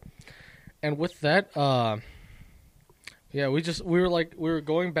area. And with that, yeah, we were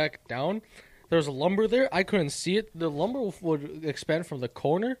going back down. There was lumber there. I couldn't see it. The lumber would expand from the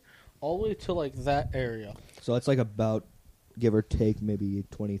corner all the way to like that area. So it's like about, give or take, maybe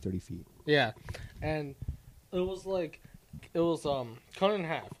 20, 30 feet. Yeah, and it was cut in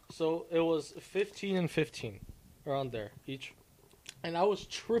half. So it was 15 and 15 around there each. And I was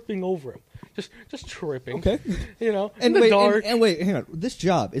tripping over him. Just tripping. Okay. You know, And in the wait, dark. and wait, hang on. This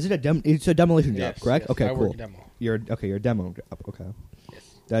job, is it it's a demolition job, Yes, correct? yes, Okay, I cool. work demo. You're a demo job. Okay. Yes.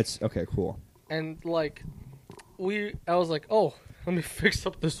 That's okay, cool. And like I was like, "Oh, let me fix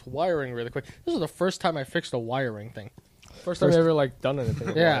up this wiring really quick." This is the first time I fixed a wiring thing. First time I ever like done anything.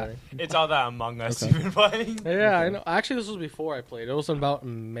 with Yeah. wiring. It's all that Among Us Okay. you've been playing. Yeah, I know. Actually, this was before I played. It was about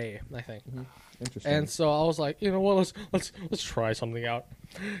May, I think. Interesting. And so I was like, you know what? Let's try something out.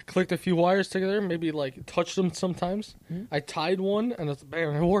 Clicked a few wires together, maybe like touched them sometimes. I tied one, and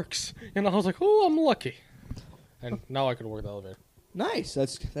bam, it works. And I was like, oh, I'm lucky. And now I can work the elevator. nice.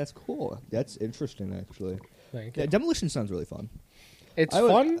 That's cool. That's interesting, actually. Thank Yeah, you. demolition sounds really fun. It's I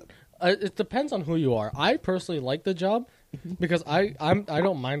would- fun. It depends on who you are. I personally like the job because I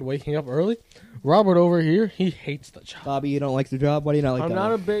don't mind waking up early. Robert over here, he hates the job. Bobby, you don't like the job? Why do you not like I'm that? not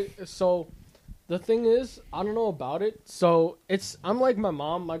one? a big so. The thing is, I don't know about it. So I'm like my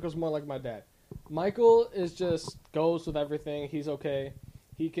mom. Michael's more like my dad. Michael is just goes with everything. He's okay.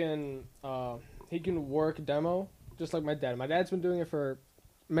 He can work demo just like my dad. My dad's been doing it for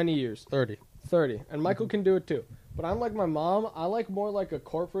many years, 30. 30, and Michael can do it too. But I'm like my mom. I like more like a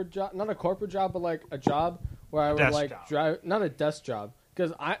corporate job, not a corporate job, but like a job where I would Desk like job. drive, not a desk job,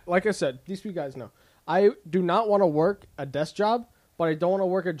 because like I said, these you guys know, I do not want to work a desk job, but I don't want to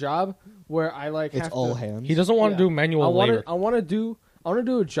work a job where I like It's have all to, hands. He doesn't want Yeah. to do manual I want labor. to. I want to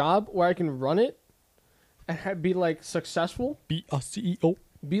do a job where I can run it and be like successful. Be a CEO.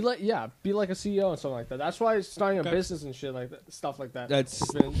 Be like a CEO and something like that. That's why starting a Okay. business and shit like that, stuff like that. That's- has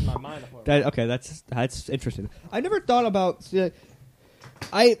been in my mind. For a while. That okay? That's interesting. I never thought about. See,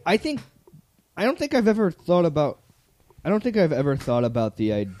 I don't think I've ever thought about. I don't think I've ever thought about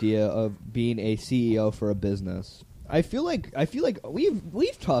the idea of being a CEO for a business. I feel like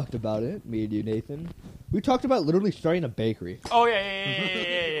we've talked about it. Me and you, Nathan. We talked about literally starting a bakery. Oh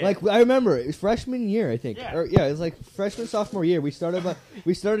yeah. Like I remember, it was freshman year, I think. Yeah. Or, yeah, it was like freshman sophomore year. We started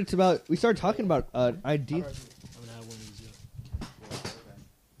talking about an idea.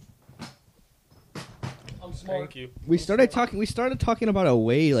 Thank you. We started talking about a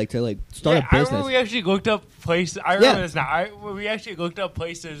way like to like start Yeah, a I business. remember we actually looked up places. I remember Yeah. this now. We actually looked up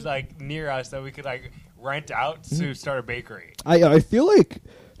places like near us that we could like rent out to start a bakery. I feel like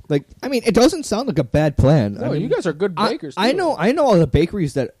I mean it doesn't sound like a bad plan. No, I mean, you guys are good bakers. I too. know all the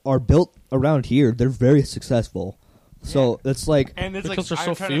bakeries that are built around here. They're very successful. So it's like And it's Because like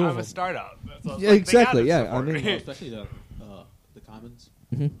there's so few of I'm a them. startup. So it's Yeah, like, exactly, They yeah, have this I mean, support. Especially the commons.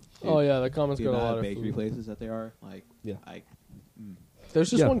 Oh yeah, the comments The got a amount lot of of bakery food. places that there are, like, Yeah. There's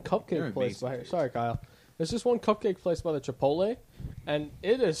just Yeah. one They're cupcake place. amazing. Sorry, Kyle. There's just one cupcake place by the Chipotle, and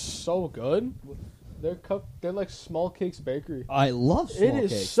it is so good. They're like Small Cakes Bakery. I love It small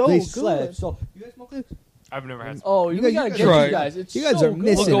is cakes. so They good. slap. So you guys small cakes? I've never had. Oh, You you, guys- gotta you get guys- you guys. It's You guys so are good.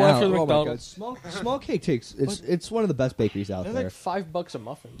 missing We'll go out. after the Oh my God. McDonald's. Small cake takes. It's one of the best bakeries out They're there. like $5 a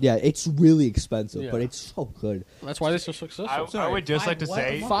muffin. Yeah, it's really expensive, Yeah. but it's so good. That's why they're so successful. I would just like to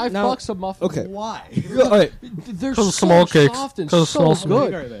say, $5 a muffin. Okay. Why? All right, They're 'Cause so of small cakes. soft and 'Cause of so small-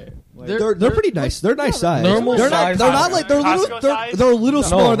 good. are they? Like, they're pretty nice. They're nice size. normal they're size. not like they're a little. Costco They're, size? they're a little No,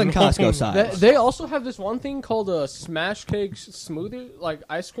 smaller than no. Costco size. They also have this one thing called a smash cake smoothie, like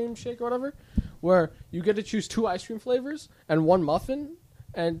ice cream shake or whatever, where you get to choose 2 ice cream flavors and 1 muffin,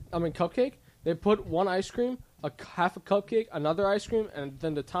 cupcake. They put 1 ice cream, half a cupcake, another ice cream, and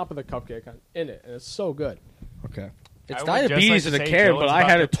then the top of the cupcake in it, and it's so good. Okay. It's I would just like diabetes to in a say can, Dylan's but I about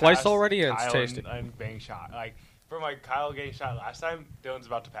had to it twice pass already, and it's Kyle tasty. And being shot, like from like Kyle getting shot last time, Dylan's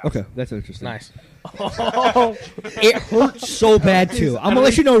about to pass. Okay, that's interesting. Nice. It hurt so bad too. I'm gonna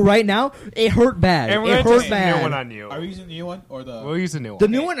let you know right now. It hurt bad. And we're It gonna hurt use the new one bad. on you. Are we using the new one or the? We'll use the new one. The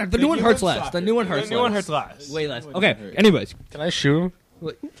new one. The new one new hurts one less. sucked. The new one The hurts. new one less. hurts less. Way less. New one Okay. doesn't hurt. Anyways, Can I shoot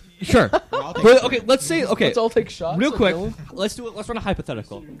him? sure. I'll take But, it. okay, let's say okay. Let's all take shots. Real at quick, Dylan. let's do it. Let's run a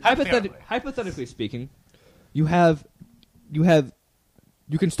hypothetical. Hypothetically. Hypothetically speaking, you can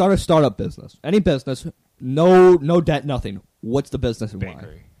start a startup business. Any business, no debt, nothing. What's the business and why?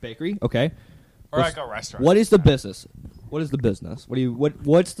 Bakery. Bakery. Okay. Or like a restaurant. What is the business? What is the business?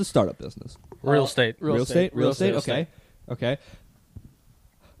 What's the startup business? Real estate. Real estate. Real estate. Okay. Okay.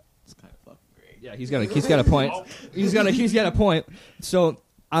 It's kind of fucking great. Yeah, he's got a point. He's got a point. So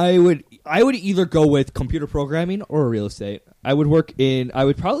I would either go with computer programming or real estate. I would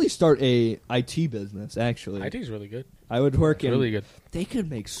probably start a IT business actually. IT's really good. I would work in Really good. They could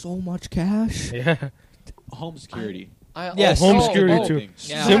make so much cash. Yeah. Home security. Yes. Home oh, security oh. too.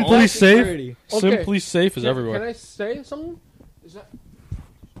 Yeah. Simply Home safe. security. Okay. Simply safe is Can everywhere. I say something? Is that?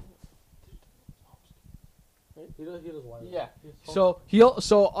 Yeah.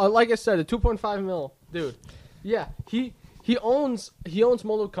 So like I said, a 2.5 mil dude. Yeah. He owns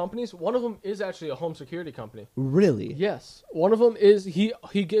multiple companies. One of them is actually a home security company. Really? Yes. One of them is he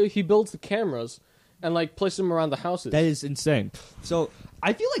builds the cameras and like places them around the houses. That is insane. So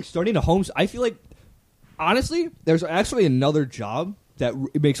I feel like starting a home. I feel like honestly, there's actually another job that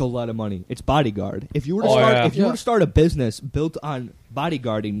makes a lot of money. It's bodyguard. If you were to Oh, start, yeah. if you were to start a business built on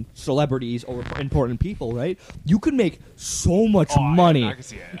bodyguarding celebrities or important people, right? You could make so much Oh, money. I can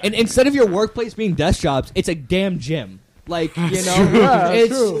see it. And instead of your workplace being desk jobs, it's a damn gym. Like you know, Yeah, it's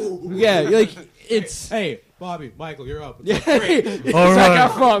true. yeah, like it's Hey, Bobby, Michael, you're up. yeah, All Zac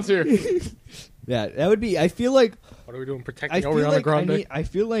right. Efron's here. yeah. That would be. I feel like What are we doing? I Protecting feel Ariana like Grande? I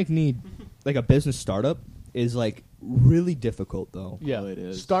feel like a business startup is like really difficult though. Yeah, it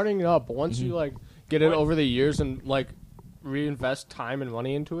is. starting it up. But once you like get it over the years and like reinvest time and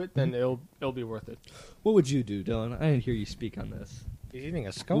money into it, then it'll be worth it. What would you do, Dylan? I didn't hear you speak on this. He's eating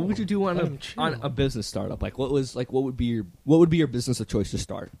a scone. What would you do on Let him a chill. business startup? Like what would be your business of choice to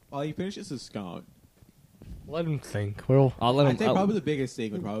start? While you finish this scone, Let him think. Well, I'll let I him. think I'll- probably the biggest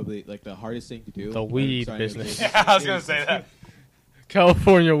thing would probably like the hardest thing to do. The when weed starting a business. Yeah, I was gonna say that.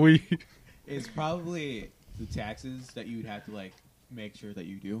 California weed. is probably the taxes that you would have to like make sure that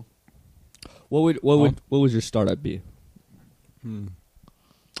you do. what would your startup be?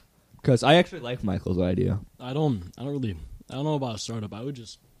 Because I actually like Michael's idea. I don't know about a startup. I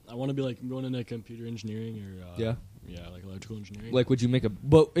want to be like going into computer engineering or like electrical engineering. Like, would you make a?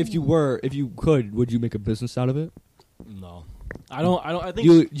 But if you could, would you make a business out of it? no, I don't. I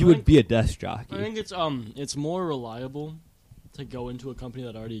think You would be a desk jockey. I think it's more reliable to go into a company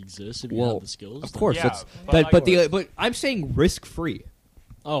that already exists if you Well, have the skills. Of course, Yeah, that's, but but I'm saying risk free.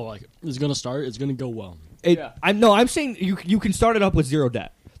 Oh, like it's gonna start. It's gonna go well. Yeah. I'm saying you can start it up with zero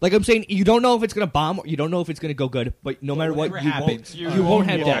debt. Like I'm saying, you don't know if it's gonna bomb, or you don't know if it's gonna go good. But no matter what, whatever you happens, won't, you you won't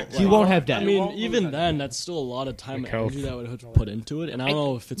have won't debt. get You it. won't have debt. I mean, even then, that's still a lot of time and Coke. energy that would have to put into it, and I don't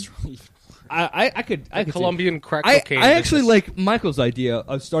know if it's really. I could see- Colombian crack I cocaine. actually business. like Michael's idea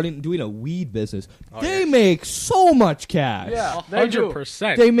of doing a weed business. Oh, They yes. make so much cash. Yeah, they do.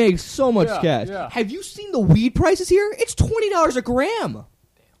 100%. They make so much Yeah, cash. yeah. Have you seen the weed prices here? It's $20 a gram.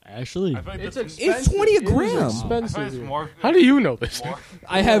 Actually, I feel like It's that's- expensive. It's 20 a It is gram. I feel like expensive. it's more. How do you know this? more-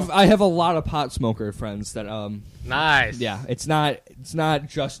 I have a lot of pot smoker friends that Nice. yeah, it's not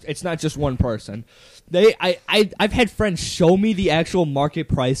just one person. I've had friends show me the actual market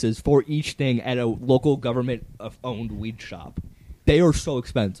prices for each thing at a local government owned weed shop. They are so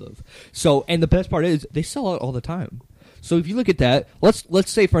expensive. So, and the best part is they sell out all the time. So if you look at that,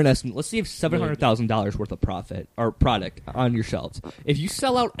 let's say for an estimate, let's see if $700,000 worth of profit or product on your shelves. If you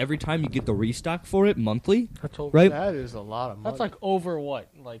sell out every time you get the restock for it monthly, That's, over, right? That is a lot of money. that's like over what?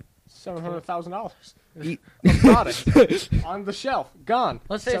 Like $700,000 E- product on the shelf, gone.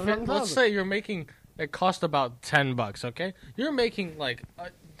 let's say $700,000. you're making it cost about $10. Okay, you're making like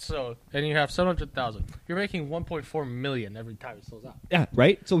so, and you have 700,000. You're making 1.4 million every time it sells out. Yeah,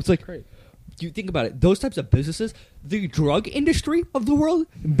 right? So it's like, Great. you think about it, those types of businesses, the drug industry of the world,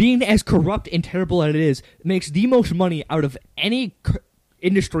 being as corrupt and terrible as it is, makes the most money out of any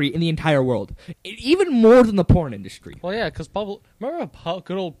industry in the entire world. Even more than the porn industry. Well, yeah, because remember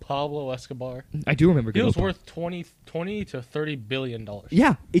good old Pablo Escobar? I do remember. He was Gilmore. worth 20 to $30 billion.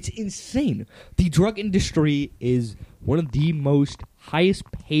 Yeah, it's insane. The drug industry is one of the most highest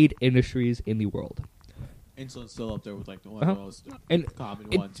paid industries in the world. Insulin's still up there with like one Uh-huh. of the most And common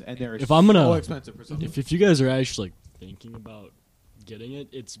it- ones, and they're if I'm gonna- so expensive for something. if you guys are actually like thinking about getting it,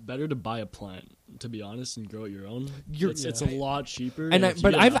 it's better to buy a plant, to be honest, and grow it your own. It's a lot cheaper. And if you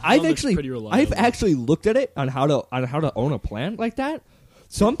but get I've enough of them, it's actually pretty reliable. I've actually looked at it on how to own a plant like that.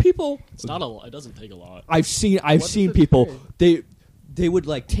 Some people It's not a lot. It doesn't take a lot. I've seen does it people take? they would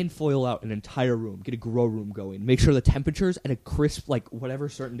like tinfoil out an entire room, get a grow room going, make sure the temperatures at a crisp like whatever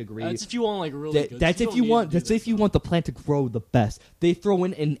certain degree. That's if you want like really. good. That's if you want. That's if you want the plant to grow the best. They throw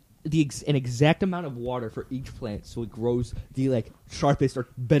in an exact amount of water for each plant, so it grows the like sharpest or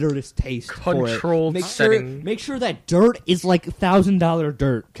bitterest taste for it. Controlled setting. Make sure that dirt is like $1,000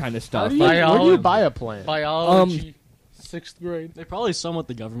 dirt kind of How stuff. do you, Like, where do you Biology. buy a plant? Biology, 6th grade. They probably some at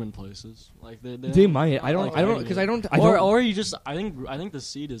the government places. Like they they might. I don't because I don't. Or you just. I think the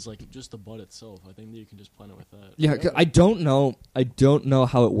seed is like just the bud itself. I think that you can just plant it with that. Yeah, 'cause I don't know. I don't know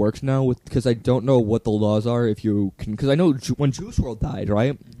how it works now because I don't know what the laws are. If you can, because I know when Juice WRLD died,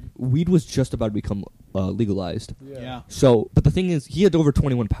 right? Weed was just about to become legalized. yeah, So, but the thing is, he had over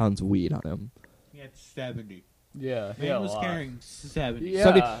 21 pounds of weed on him. he had 70. Yeah, Man was carrying 70. Yeah.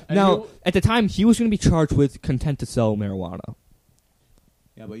 70 and now, you- at the time, he was going to be charged with content to sell marijuana.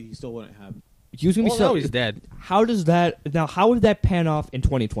 Yeah, but he still wouldn't have. He was going to Well, be now sell. he's dead. How does that now? How would that pan off in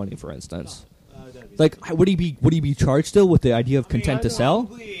 2020, for instance? That'd be Like, would he be charged still with the idea of content to sell?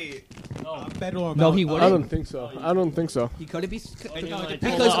 Federal No, amount he of- wouldn't. I don't think so. I don't think so. He couldn't be And you're like,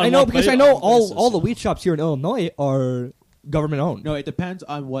 because hold on, I know on because what I know basis, all the so- weed shops here in Illinois are government owned. No, it depends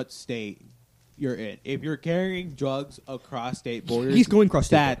on what state you're in. If you're carrying drugs across state borders, He's going across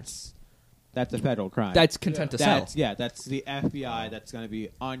state borders. that's a federal crime. That's content to sell. That's the FBI that's going to be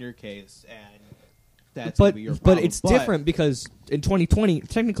on your case, and that's but going to be your problem. but it's different because in 2020,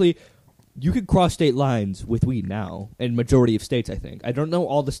 technically, you could cross state lines with weed now in majority of states. I think I don't know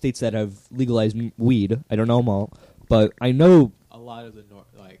all the states that have legalized weed. I don't know them all, but I know A lot of the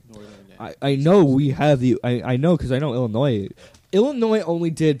northern. I know we have the I know because I know Illinois. Illinois only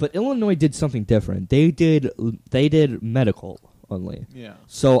did, but Illinois did something different. They did medical only. Yeah.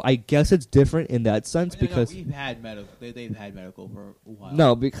 So I guess it's different in that sense because we've had medical. They've had medical for a while.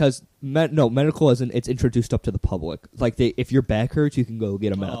 no, because medical isn't. It's introduced up to the public. Like if your back hurts, you can go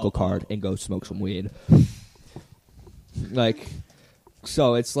get a medical card and go smoke some weed. Like,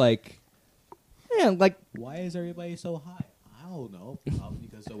 so it's like, yeah, like Why is everybody so high? I don't know. Probably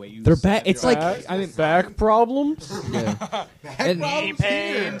because the way you. They're set back- your it's like- eyes. I mean- back problems. yeah, and,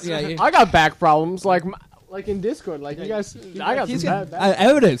 yeah. I got back problems, like in Discord. Like you guys, I got He's some got bad.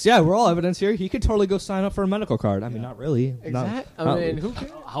 evidence. Yeah, we're all evidence here. He could totally go sign up for a medical card. I mean, not really. Exactly. Not- I mean, who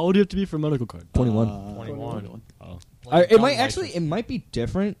cares? How old do you have to be for a medical card? 21. 21. Oh. It might actually. It might be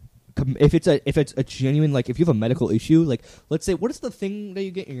different if it's a genuine like if you have a medical issue. Like, let's say, what is the thing that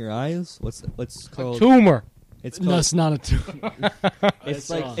you get in your eyes? What's called? Tumor. It's No, called. it's not a tumor. It's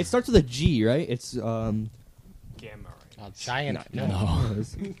like it starts with a G, right? It's Gamma A giant. No.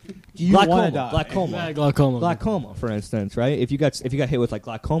 Do you glaucoma. wanna die? Glaucoma. Yeah, glaucoma. Glaucoma, for instance, right? If you got hit with like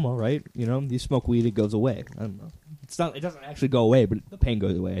glaucoma, right? You know, you smoke weed, it goes away. I don't know. It's not. It doesn't actually go away, but the pain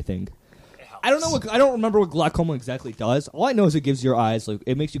goes away. I think. I don't know. I don't remember what glaucoma exactly does. All I know is it gives your eyes like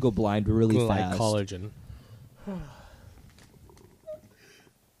it makes you go blind really Like fast. collagen.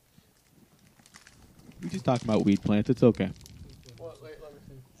 We just talking about weed plants. It's okay. Well, wait, let me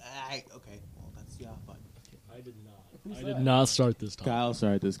see. Okay. Well, that's fun. I did not start this time. Kyle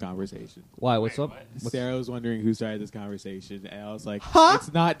started this conversation. Why? What's up? Sarah was wondering who started this conversation, and I was like, Huh?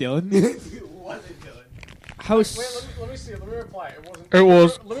 "It's not Dylan." It wasn't Dylan. How's Wait, let me see. Let me reply. It wasn't. It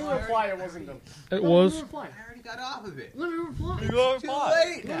was. Let me reply. It wasn't them. It was. I already got off of it. Let me reply. You go Too reply.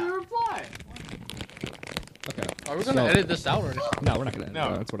 late. Let me reply. okay? Are we gonna So- edit this out or not? No, we're not gonna.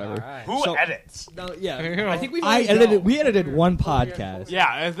 No. That's whatever. Alright. Who So- edits? No, yeah. Yeah. I think we I edited. know. We edited one podcast.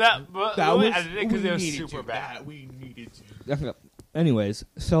 Yeah, is that? But That we was edited it because we it was needed super to. bad. That we needed to. Anyways,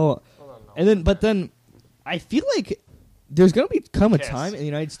 so Hold on, no. and then, but then, I feel like there's gonna become a Yes. time in the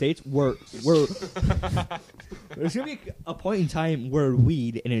United States where there's gonna be a point in time where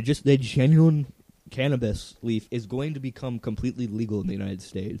weed and the genuine cannabis leaf is going to become completely legal in the United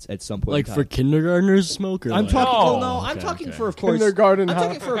States at some point. Like in for time. kindergartners to smoke, or I'm like, talking. No. Well, no, I'm Okay, talking okay. for, of course. Kindergarten. I'm huh?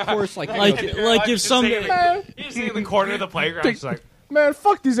 talking for, of course, like Like- you know, if some- You're just in the corner of the playground, just like Man,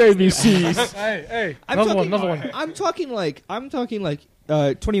 fuck these ABCs. Hey, I'm another talking, one, another one. I'm talking like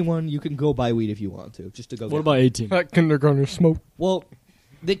 21. You can go buy weed if you want to, just to go. What get about 18? That kindergarten smoke. Well,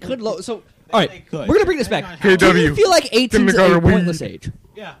 they could. So, all right, They could. we're gonna bring this back. Depending Do on you how- feel like 18 is a Kindergarten weed. pointless age?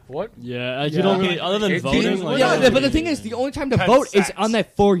 Yeah. What? Yeah, you don't really. Other than 18 voting, is like, Yeah, I don't but the really- thing is, the only time to vote is Consent. on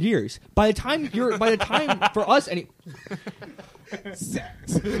that 4 years. By the time for us,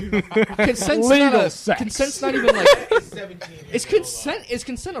 Sex. consent's Legal not sex. consent's not even like. It's 17. Is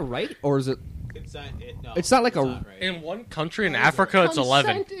consent a right or is it? No, It's not like a- right. In one country in Africa, it's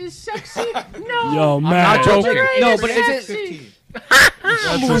 11. is sexy. No. Yo, man. not joking. No, but is it?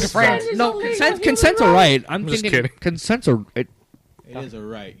 15. Moving to France. No, consent's a right. I'm Just thinking kidding. consent's a. It is a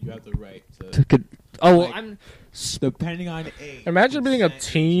right. You have the right to. Oh, well, Like- I'm. Depending on age. Imagine being a consent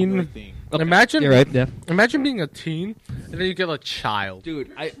is teen. your thing. Imagine, You're right. Yeah, imagine being a teen and then you get a child.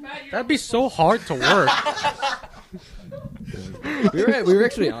 dude. That'd be so hard to work. We were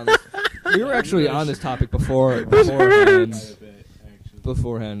actually on this. We were actually on this topic beforehand.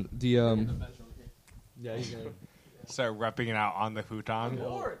 Beforehand, the Yeah, he's gonna. start repping it out on the futon. I'm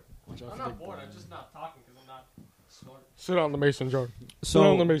not bored. I'm just not talking because I'm not smart. Sit on the mason jar. Sit So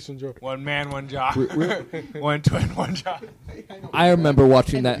on the mason jar. One man, one job. we- One twin, one job. I remember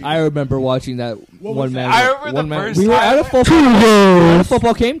watching that. One man. I remember the one man. first We were time. at a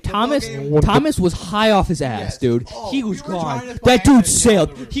football game. Thomas was high off his ass, Yes. dude. Oh, He was we were gone. trying to That find dude a-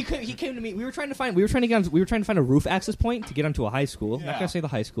 sailed. He came to me. We were trying to find a roof access point to get onto a high school. I'm not Yeah. gonna say the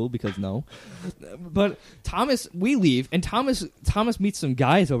high school because no. But Thomas, we leave, and Thomas meets some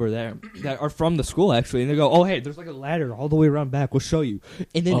guys over there that are from the school actually, and they go, "Oh hey, there's like a ladder all the way around back. We'll show you."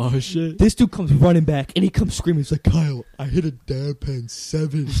 And then Oh shit. this dude comes running back, and he comes screaming. He's like, "Kyle, I hit a dab pen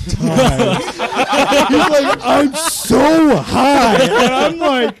 7 times." He's like, "I'm so high," and I'm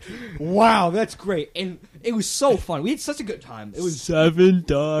like, "Wow, that's great." And it was so fun. We had such a good time. It was. 7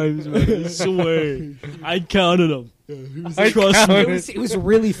 times, man. I swear. I counted them. Trust It me. was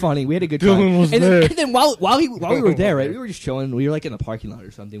really funny. We had a good Dylan time. was and, there. then, and then while we were there, right, we were just chilling. We were like in the parking lot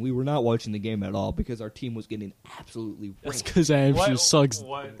or something. We were not watching the game at all because our team was getting absolutely That's ranked. because Hampshire sucks.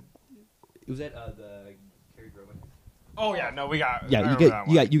 What? It was at the Cary Grove. Oh yeah, no, we got. I Yeah, remember that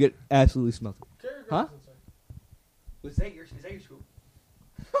one. you get absolutely smelled. Huh? Is that your school?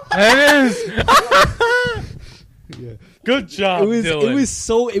 It is. Yeah. Good job, It was Dylan.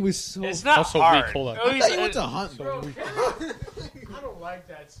 so. It's not Also hard. weak, hold on. At least They went it- to Hunt. Bro, I don't like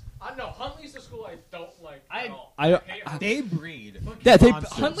that. I know Huntley's the school I don't like. at all. I hate Huntley. They breed. Yeah,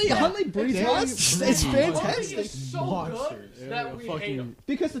 Monsters. Huntley breeds They monsters. breed It's monsters. Huntley fantastic. is so Monsters. good that we hate them.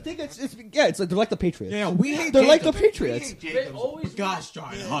 Because the thing is, it's like they're like the Patriots. Yeah, we hate They're like Jacobs. the Patriots. We hate Jacobs. They always- But gosh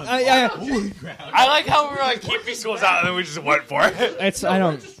darn it, Hunt. Yeah. Holy crap. I like how we were like keeping schools out and then we just went for it. It's No, I We're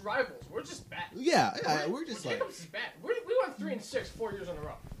don't. just rivals. We're just bad. Yeah, we're just like. Jacobs is bad. We went 3-6 4 years in a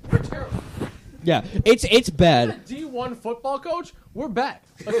row. We're terrible. Yeah, it's bad. A D1 football coach, we're bad.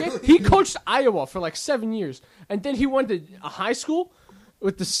 Okay, he coached Iowa for like 7 years, and then he went to a high school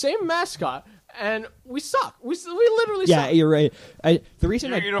with the same mascot, and we suck. We literally Yeah, suck. you're right. The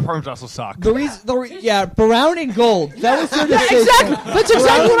reason Your I. uniforms also suck. Yeah, brown and gold. That was your decision. Exactly. That's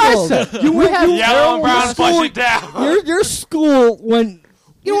exactly what I said. You have Yellow and brown, school- flush it down. Your school when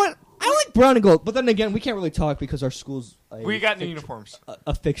you know what? I like brown and gold, but then again, we can't really talk because our school's We got new uniforms.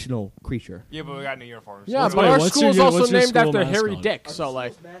 a fictional creature. Yeah, but we got new uniforms. Yeah, Wait, but our what's school is your- also what's your named school after mascot? Harry Dick. So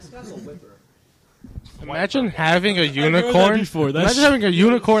like, Imagine having a heard that unicorn. before. That's- Imagine having a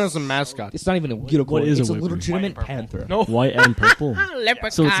unicorn as a mascot. It's not even a unicorn. What is it's a a whipper? legitimate White and panther. No. White and purple.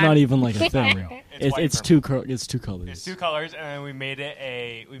 So it's not even like a thing. white It's purple. it's two colors. It's two colors, and then we made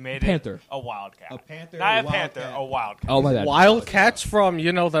it Panther. a wildcat. A panther, Not a a panther, wildcat. a wildcat. Oh my bad. Wildcats from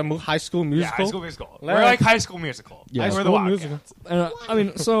the High School Yeah, Musical. High School Musical. Yeah. We're like High School Musical. Yeah. We're High the School Wildcats. I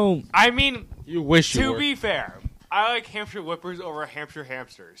mean, so I mean, You wish you to were. be fair, I like Hampshire Whippers over Hampshire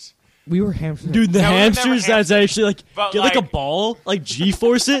Hamsters. we were hamsters. Dude, the No, we've never hamsters that's hamstered. actually like But, get like a like- ball, like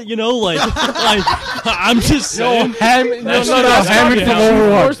G-force it, you know, like I'm just saying. Hammond That's from fucking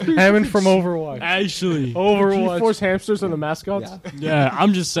Overwatch. Hammond from Overwatch. Actually, Overwatch. Force hamsters and the mascots. Yeah. yeah,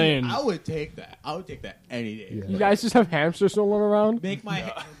 I'm just saying. I would take that. I would take that any day. Yeah. You guys just have hamsters rolling around. Make my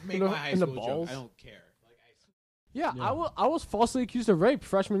make In the- my high in the school balls? joke. I don't care. Yeah, Yeah. I was falsely accused of rape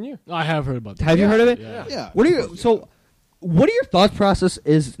freshman year. I have heard about that. Have you heard of it? Yeah. Yeah. What are your what are your thought process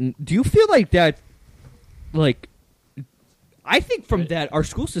is? Do you feel like that? Like, I think from that our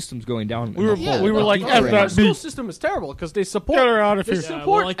school system's going down. We were Yeah, we were no, like, yeah, F right. Our that school B. system is terrible because they support. Get her out of They here. Yeah, support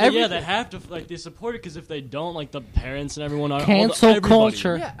well, like, everything. yeah, they have to like they support it because if they don't, like the parents and everyone are Cancel everybody.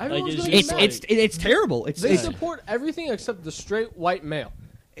 culture. Yeah, Like, everyone's it's gonna just get mad. It's terrible. It's They support everything except the straight white male.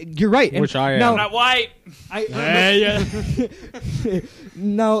 you're right. And Which I am. Now, I'm not white. Yeah.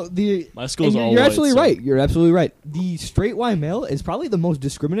 now the My school's and all you're white, absolutely so- right. You're absolutely right. The straight white male is probably the most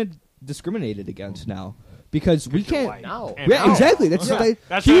discriminated against now because we can't. White. Now. And Yeah, now. exactly. That's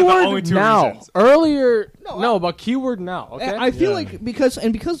That's Keyword the only two now. reasons. Earlier, No, no, but keyword now. Okay. I feel Yeah. like because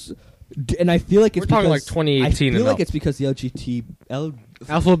and I feel like it's We're talking because- like 2018 I feel and like up. it's because the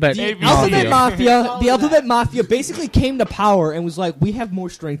Alphabet. The Alphabet Mafia. Mafia, the Alphabet Mafia basically came to power and was like, we have more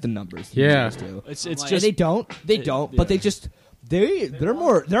strength in numbers. than you Yeah. guys do. It's And just they don't, but they yeah. just they're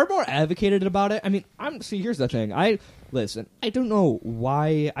more advocated about it. I mean, here's the thing. I don't know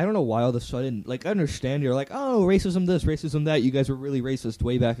why all of a sudden, like, I understand you're like, oh, racism this, racism that. You guys were really racist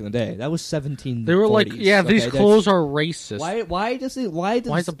way back in the day. That was 1740s. They were like, yeah, these okay? clothes are racist. Why does Why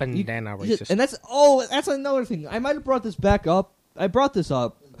is a bandana racist? And that's another thing. I might have brought this back up. I brought this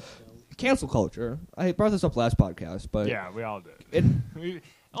up. Cancel culture. I brought this up last podcast, but Yeah, we all did. it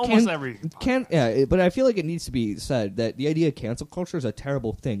Almost Can- every. but I feel like it needs to be said that the idea of cancel culture is a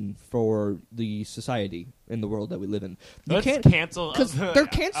terrible thing for the society in the world that we live in. You Let's can't cancel because the they're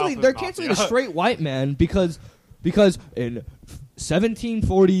canceling Alphabet a Mafia. straight white man because in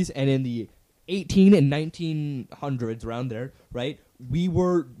 1740s and in the 18 and 1900s around there, right? We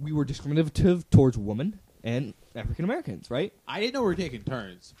were discriminative towards women and African Americans, right? I didn't know we were taking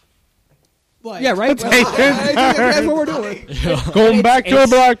turns. But Yeah, right. Taking I think that's what we're doing. Going back to it's-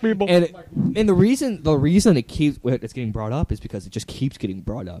 black people. And the reason it's getting brought up is because it just keeps getting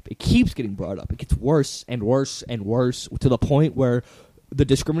brought up. It keeps getting brought up. It gets worse and worse and worse to the point where the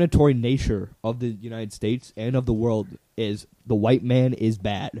discriminatory nature of the United States and of the world is the white man is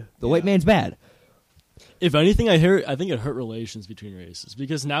bad. The white man's bad. If anything, I think it hurt relations between races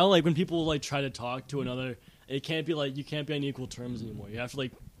because now, like, when people like try to talk to another, it can't be like you can't be on equal terms anymore. You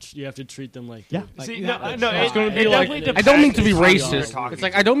have to treat them like Yeah. Like, See, you no, have to- no, It's it- gonna it be like, definitely I don't mean to be depends on who you're racist. talking It's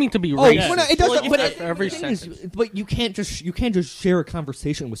like to. I don't mean to be Oh, racist. well, no, it doesn't. Like, But after every the thing is, sentence. but you can't just share a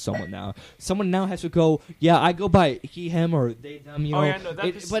conversation with someone now. Someone now has to go. Yeah, I go by he, him, or they, them. You Oh, know. yeah, no, that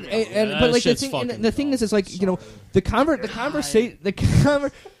It- pisses but me off. and, Yeah, but that like the shit's thing, fucking the thing is like dumb. the conversation.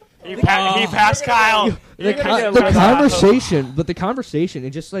 He passed Kyle. You're gonna get The left conversation, but the conversation,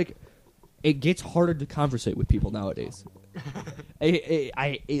 it just like it gets harder to conversate with people nowadays.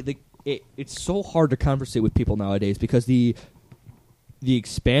 It's so hard to conversate with people nowadays because the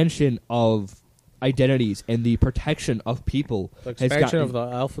expansion of identities and the protection of people The has expansion gotten, of the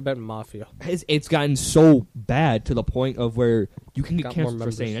Alphabet Mafia. it's gotten so bad to the point of where you can get Got more canceled for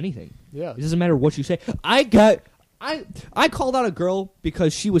members. saying anything. Yeah. It doesn't matter what you say. I called out a girl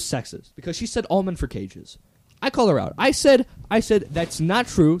because she was sexist because she said all men for cages. I called her out. I said that's not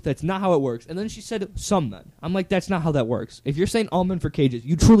true. That's not how it works. And then she said some men. I'm like, that's not how that works. If you're saying all men for cages,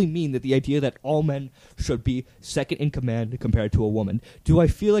 you truly mean that the idea that all men should be second in command compared to a woman. Do I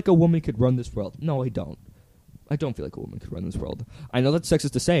feel like a woman could run this world? No, I don't. I don't feel like a woman could run this world. I know that's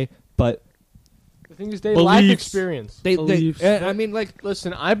sexist to say, but The thing is, they lack Beliefs. experience. they Beliefs. I mean, like,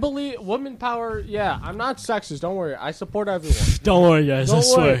 Listen, I believe women power. Yeah, I'm not sexist. Don't worry. I support everyone. Don't worry, guys. I Don't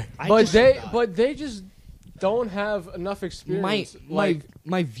swear. worry. But they just don't have enough my experience. Like,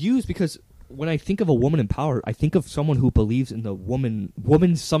 my views, because when I think of a woman in power, I think of someone who believes in the woman.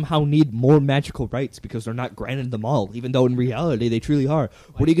 Women somehow need more magical rights because they're not granted them all, even though in reality they truly are.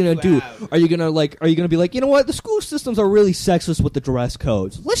 What are you gonna do? Are you gonna be like, you know what? The school systems are really sexist with the dress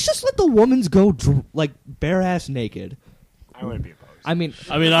codes. Let's just let the women's go bare ass naked. I wouldn't be opposed. mean,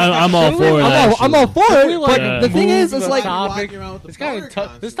 I'm all for it. I'm all for it. like, But the thing is, it's the like topic? It's kind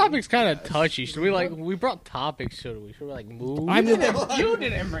of this topic's kind of touchy. Should we we brought topics? Should we like move? You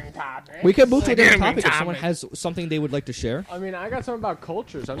didn't bring topics. we could move to a different Damn it, topic if someone Tommy. has something they would like to share. I mean, I got something about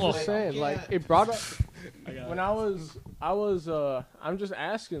cultures. I'm just saying, yeah. like, it brought up when I'm just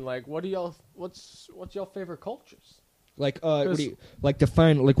asking, like, what's y'all favorite cultures? Like, what do you like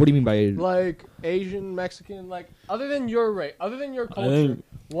define? Like, what do you mean by? Like Asian, Mexican, like other than your race, other than your culture, think-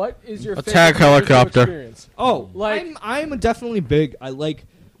 what is your Attack favorite cultural helicopter. experience? Oh, Like- I'm definitely big. I like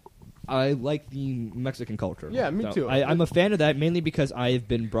the Mexican culture. Yeah, me too. I'm a fan of that mainly because I've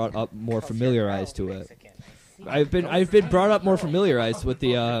been brought up more familiarized to it. I've been brought up more familiarized with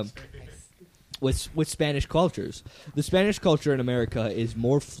the with Spanish cultures. The Spanish culture in America is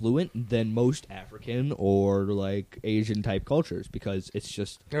more fluent than most African or like Asian type cultures because it's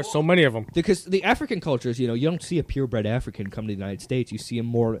just There's so many of them. because the African cultures, you don't see a purebred African come to the United States. You see him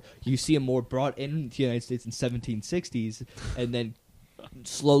more brought into the United States in 1760s, and then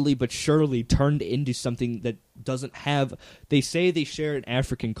slowly but surely turned into something that doesn't have. They say they share an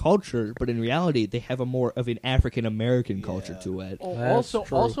African culture, but in reality, they have a more of an African American culture to it. Oh, That's also,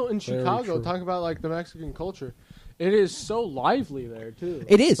 true. also in Very Chicago, true. talking about like the Mexican culture, it is so lively there too.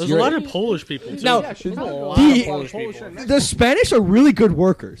 It is. There's a lot of Polish people too. Now, yeah, Chicago, the- Polish The Spanish are really good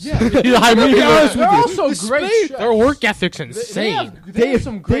workers. Yeah, I mean, they're honest with you. also The great. Spain- chefs. their work ethic's They insane. have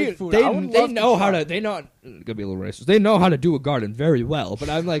some great food. I would They love to know how try. to. They know. Gonna be a little racist. They know how to do a garden very well. But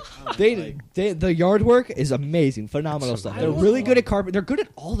I'm like, the yard work is amazing, phenomenal stuff. They're really good at carpet. They're good at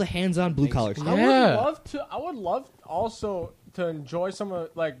all the hands-on blue collar stuff. Yeah. I would love also to enjoy some of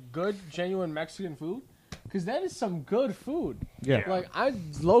like good, genuine Mexican food, because that is some good food. Yeah. Like I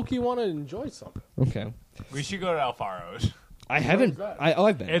low key want to enjoy something. Okay. We should go to Alfaro's. I haven't. that?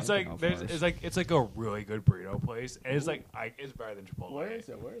 I've been. It's I've like been out there's it's like a really good burrito place. And it's like it's better than Chipotle. Where is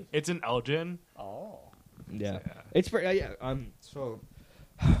it? Where is it? It's in Elgin. Oh. Yeah. Yeah. It's very. Yeah. So.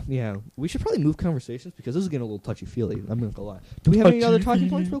 Yeah, we should probably move conversations because this is getting a little touchy feely. I'm not gonna lie. Do we have any other talking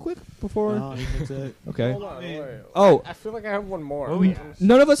points, real quick, before? No, I think that's it. Okay. Hold on, wait. Oh, I feel like I have one more. What we-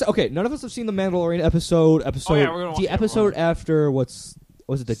 none of us. Okay, none of us have seen the Mandalorian episode. Oh, yeah, we're gonna watch The that episode one. after was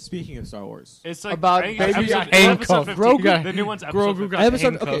it the Speaking of Star Wars, It's like About I think baby it's got episode handcuffed. 15. Grogu- The new one's episode Grogu 15. got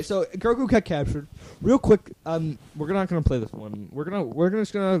episode? Okay, handcuffed. so Grogu got captured. Real quick, we're not gonna play this one. We're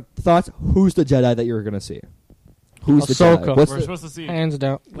just gonna thoughts. Who's the Jedi that you're gonna see? Who's the Ahsoka. Jedi? What's We're the, supposed to see. Hands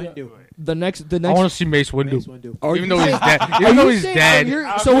down. Windu. the next? I want to see Mace Windu. Mace Windu. Are Even you though he's saying- dead. are Even though you he's saying dead. that you're-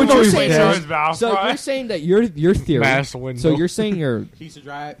 I So was what gonna you're wait saying till is, his mouth so fry. you're saying that your theory. Mass Windu. So you're saying He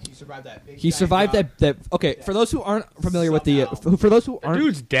survived. He survived that. Big he giant survived job. that. Okay, for those who aren't familiar with the for those who The aren't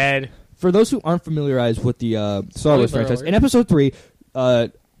dude's dead. for those who aren't familiarized with the Star Wars Spoiler franchise, alert. in Episode 3,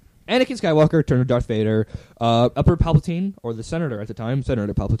 Anakin Skywalker turned to Darth Vader. Emperor Palpatine, or the Senator at the time,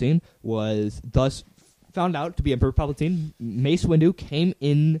 Senator Palpatine, was thus found out to be Emperor Palpatine. Mace Windu came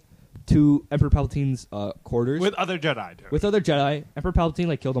in to Emperor Palpatine's quarters With other Jedi. Too. with other Jedi. Emperor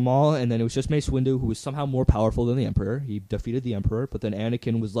Palpatine killed them all, and then it was just Mace Windu who was somehow more powerful than the Emperor. He defeated the Emperor, but then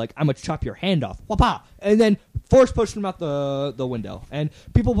Anakin was like, "I'm gonna chop your hand off," wapa, and then force pushed him out the window. And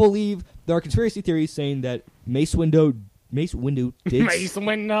people believe there are conspiracy theories saying that Mace Windu did Mace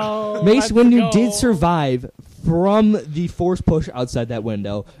Windu. Mace Windu did survive from the force push outside that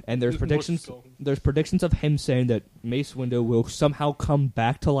window, and there's predictions. go. There's predictions of him saying that Mace Windu will somehow come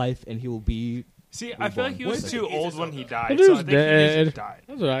back to life, and he will be. See, I feel like he was What too if it is old when he Ahsoka? died. The So I dude's think he dead. just died.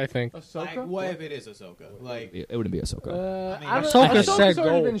 That's what I think. Like, Ahsoka. what if it is Ahsoka? Like, It wouldn't be Ahsoka. Ahsoka said Ahsoka's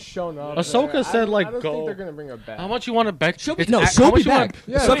already go. been shown up. Ahsoka there. said, like, I don't go. think they're gonna bring her back. How much you want to bet? She'll be, It's no, how she'll much be you wanna- back.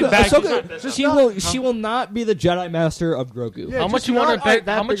 Yeah, Ahsoka, she'll be back. Ahsoka, she will not be the Jedi Master of Grogu. Yeah, How much just you want not to bet?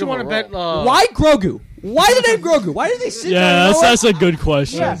 that How much big you of want a to bet? Why Grogu? Why the name Grogu? Why did they sit there? Yeah, and go, that's a good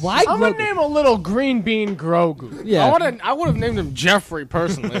question. Yeah, Why I'm gonna Grogu? name a little green bean Grogu. Yeah. I would have named him Jeffrey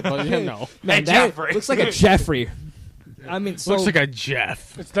personally, but you know, Man, Hey, that Jeffrey. looks like a Jeffrey. I mean, so looks like a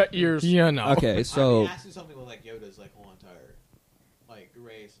Jeff. It's the ears. You know. okay. So asking something with like Yoda's like whole entire like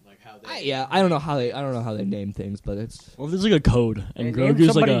race and like how they. yeah, I don't know how they name things, but it's Well, there's like a code, and Name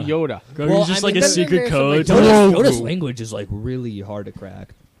Grogu's like somebody a Yoda. Grogu's Well, just I like mean, a then secret they code. somebody- Yoda's Grogu. language is like really hard to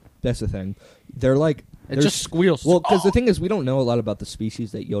crack. That's the thing. They're like It there's- just squeals. well, because the thing is, we don't know a lot about the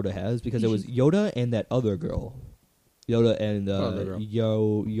species that Yoda has because it was Yoda and that other girl, Yoda and Other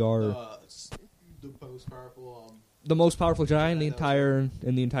girl. The most powerful. the most powerful Jedi in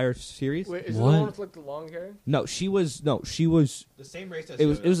the entire series. Wait, is it What? the one with like the long hair? No, she was The same race as It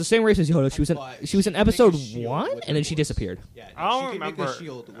was the same race as Yoda. She was But she was in she could make episode a shield 1, with and then the she Force. disappeared. Yeah, I don't she could make remember a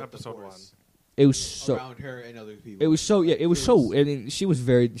shield with episode the Force It was so around her and other people. it was so yeah it was so. I mean, she was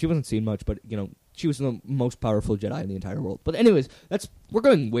very she wasn't seen much, but she was the most powerful Jedi in the entire world. But anyways, we're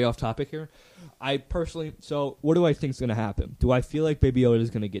going way off topic here. I personally, so what do I think is going to happen? Do I feel like Baby Yoda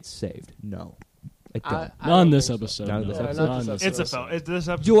is going to get saved? No, I don't. I Not don't in this think so. episode. Not in this no. episode. Not in this It's a episode. film. It's this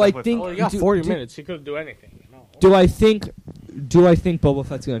episode. Do I with think- film. Well, you got Do- 40 do- minutes. He could do anything. No. Do I think Boba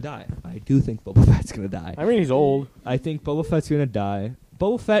Fett's going to die? I do think Boba Fett's going to die. I mean, he's old. I think Boba Fett's going to die.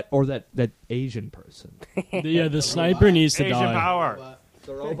 Boba Fett or that Asian person. The sniper needs to Asian die. power.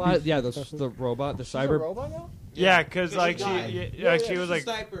 The robot? Yeah, the robot, the cyber. robot now? Yeah, because like she died. she was like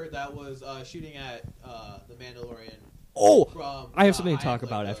sniper that was shooting at the Mandalorian. Oh! From, I have something to talk like,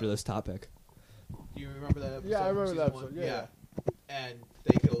 about after this topic. Do you remember that episode? Yeah, I remember from that season episode, one? yeah. And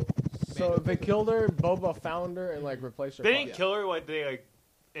they killed. So Mando they quickly. killed her, Boba found her, and like replaced her. they father. didn't kill her. Like they like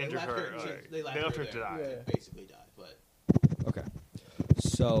They injured left her. her. Like, They left her her to there. die. Yeah. Basically died, but Okay.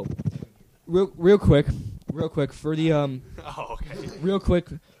 So, real quick for the Oh, okay. real quick,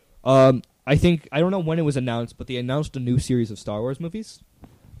 I think I don't know when it was announced, but they announced a new series of Star Wars movies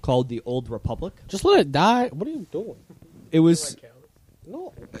called The Old Republic. Just let it die. What are you doing? It was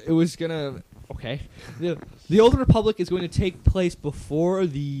No. it was gonna okay. The Old Republic is going to take place before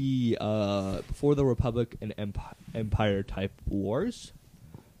the Republic and Empire type wars.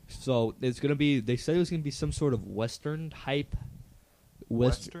 So it's gonna be. They said it was gonna be some sort of Western type.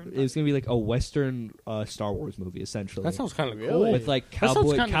 Western? It was gonna be like a Western Star Wars movie, essentially. That sounds kind of Really? cool. with like That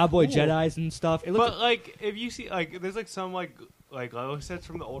sounds kinda cowboy cool. Jedis and stuff. It looks But like, if you see like, there's like some like Lego sets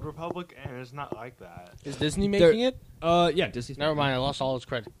from the Old Republic, and it's not like that. Is Disney They're- making it? yeah, Disney's Never mind. I lost all its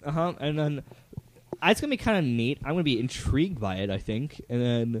credit. And then it's gonna be kind of neat. I'm gonna be intrigued by it, I think. And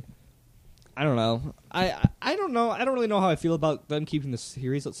then I don't know. I don't know. I don't really know how I feel about them keeping the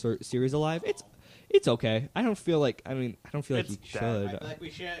series alive. It's okay. I don't feel like. I don't feel like It's you dead. should. I feel like we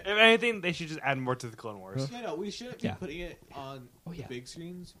should. If anything, they should just add more to the Clone Wars. Yeah, no, we shouldn't be Yeah. putting it on Oh, yeah. big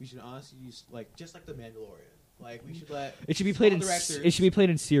screens. We should honestly use like just like the Mandalorian. Like we should let It should be played in. small directors- It should be played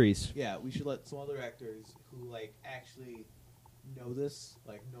in series. Yeah, we should let small directors who like actually know this,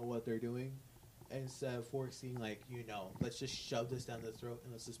 like know what they're doing, instead of forcing like let's just shove this down the throat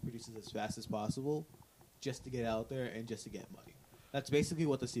and let's just produce it as fast as possible, just to get out there and just to get money. That's basically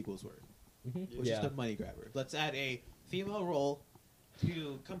what the sequels were. Was just a money grabber. Let's add a female role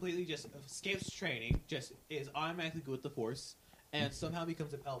to completely just escapes training, just is automatically good with the Force, and somehow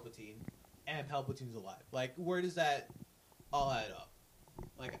becomes a Palpatine, and Palpatine's alive. Like, where does that all add up?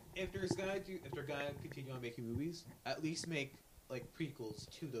 Like, if they're gonna continue on making movies, at least make like prequels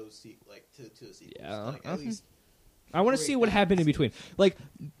to those to the sequels. Yeah. Like, at least. I want to Great see what happened in balance. between. Like,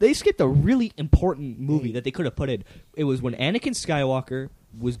 they skipped a really important movie that they could have put in. It was when Anakin Skywalker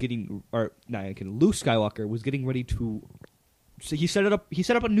was getting, or not Anakin, Luke Skywalker was getting ready to. So he set up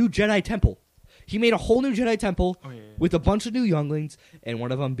a new Jedi temple. He made a whole new Jedi temple Oh, yeah. with a bunch of new younglings, and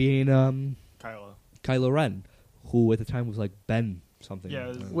one of them being Kylo Ren, who at the time was like Ben something. Yeah,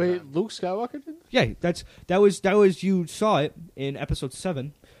 it was- Wait, Luke Skywalker did? Yeah, that was you saw it in episode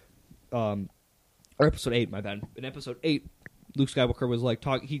 7, or episode 8. My bad. In episode 8, Luke Skywalker was like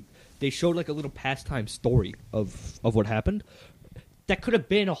they showed like a little pastime story of what happened. That could have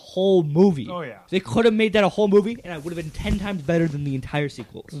been a whole movie. Oh, yeah. They could have made that a whole movie, and it would have been 10 times better than the entire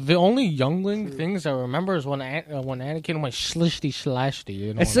sequels. The only youngling things I remember is when Anakin went slishty slashty.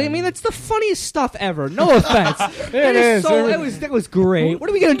 You know I mean, that's the funniest stuff ever. No offense. That is is. so. That was great. What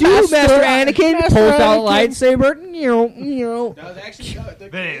are we gonna do, Master- Master Anakin? Master Pulls out a Anakin. lightsaber. That was actually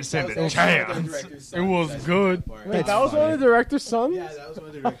They didn't stand a chance. It was good. Wait, that was one of the director's sons? Yeah, that was one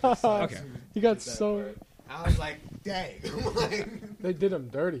of the director's sons. Okay. He got so. I was like, dang. They did him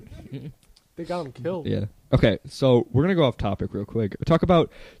dirty. They got him killed. Yeah. Okay, so we're gonna go off topic real quick. Talk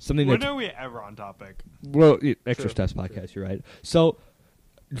about something When that are we ever on topic? extra True, steps podcast. You're right. So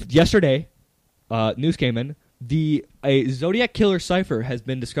yesterday, news came in. A Zodiac killer cipher has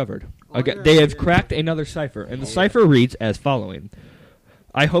been discovered. Again, they have cracked another cipher, and the cipher reads as following: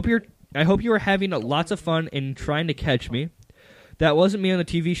 I hope you are having lots of fun in trying to catch me. That wasn't me on the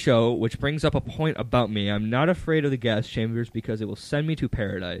TV show, which brings up a point about me. I'm not afraid of the gas chambers because it will send me to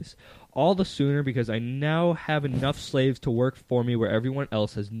paradise. All the sooner because I now have enough slaves to work for me where everyone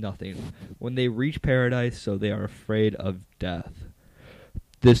else has nothing. When they reach paradise, so they are afraid of death.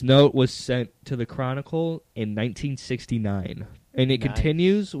 This note was sent to the Chronicle in 1969. And it Nice.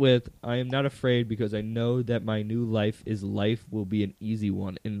 continues with, I am not afraid because I know that my new life will be an easy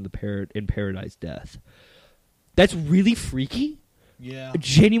one in paradise death. That's really freaky. Yeah.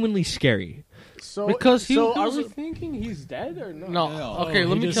 genuinely scary. So Because he so are was we a- thinking he's dead or no? No. No. Okay, Oh,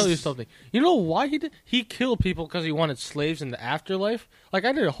 let he me tell you just- something. You know why he did? He killed people because he wanted slaves in the afterlife. Like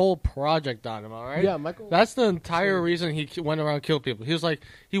I did a whole project on him. All right. Yeah, Michael. That's the entire reason he went around and killed people. He was like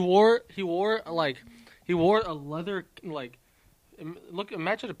he wore a leather like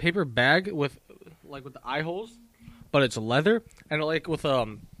imagine a paper bag with the eye holes, but it's leather and like with a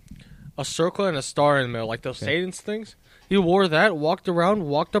circle and a star in the middle, like those Satan's things. He wore that, walked around,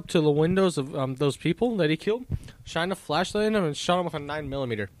 walked up to the windows of those people that he killed, shined a flashlight in them, and shot them with a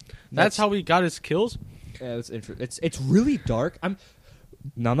 9mm. That's how he got his kills. Yeah, it's really dark. I'm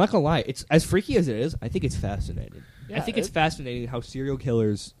not gonna lie. It's as freaky as it is. I think it's fascinating. I Yeah, think it's fascinating how serial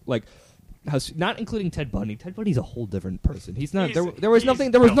killers not including Ted Bundy. Ted Bundy's a whole different person. He's not. There was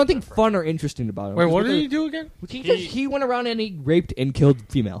nothing different. fun or interesting about him. Wait, Because what did he do again? He went around and he raped and killed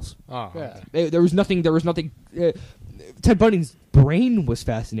females. Oh, Yeah. There was nothing. Ted Bundy's brain was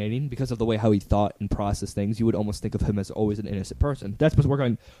fascinating because of the way how he thought and processed things. You would almost think of him as always an innocent person. That's what's working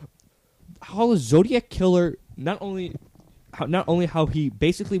on. How a Zodiac killer not only how he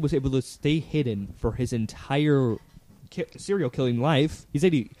basically was able to stay hidden for his entire serial killing life. He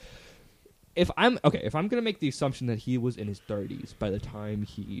said if I'm gonna make the assumption that he was in his 30s by the time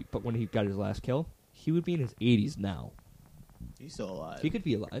when he got his last kill, he would be in his 80s now. He's still alive. He could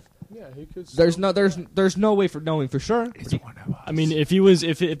be alive. Yeah, he could. There's no way for knowing for sure. It's one of us. I mean, if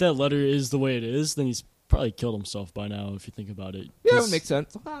that letter is the way it is, then he's probably killed himself by now. If you think about it, Yeah, it 'Cause would make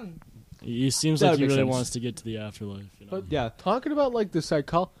sense. He seems That like would he make really sense. wants to get to the afterlife. You know? But Yeah. talking about like the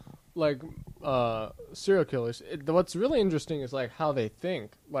serial killers. What's really interesting is like how they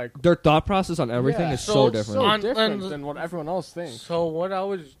think. Like Their thought process on everything Yeah. is so So- different. so On- different on- than what everyone else thinks. So what I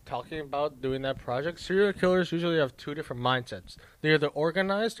was talking about doing that project, serial killers usually have two different mindsets. They're either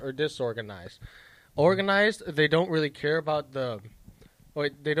organized or disorganized. Organized, they don't really care about the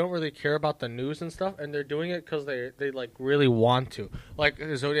news and stuff, and they're doing it because they like really want to, like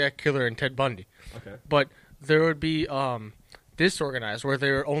the Zodiac Killer and Ted Bundy. Okay. But there would be disorganized, where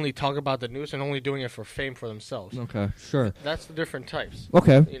they're only talking about the news and only doing it for fame for themselves. Okay, sure. That's the different types.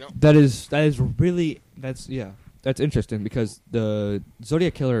 Okay, You know? that's interesting because the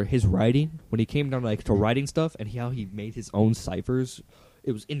Zodiac Killer, his writing, when he came down to writing stuff and how he made his own ciphers,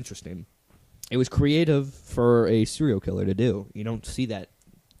 it was interesting. It was creative for a serial killer to do. You don't see that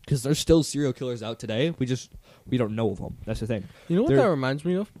because there's still serial killers out today. We don't know of them. That's the thing. You know what They're- that reminds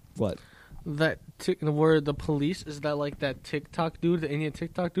me of? What? That where the police is that TikTok dude, the Indian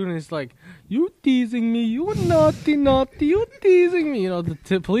TikTok dude, and he's like, "You teasing me, you naughty, you teasing me." You know,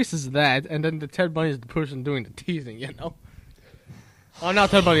 the police is that, and then the Ted Bundy is the person doing the teasing. You know. Oh,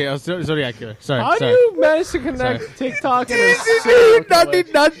 not Ted Bundy, Zodiac Killer. Sorry. How do sorry. you manage to connect TikTok and a serial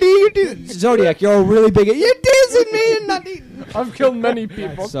killer? Zodiac, you're really big. You're teasing me, nutty. I've killed many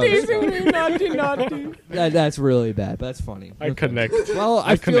people. So- Teasing me, naughty. That's really bad, but that's funny. I connect. Well,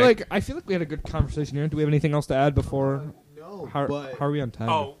 I feel connect. like we had a good conversation here. Do we have anything else to add before? No, How but are we on time?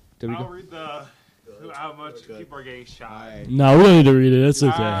 Oh, Did we I'll go? read how much people are getting shot. Alright. No, we don't need to read it. It's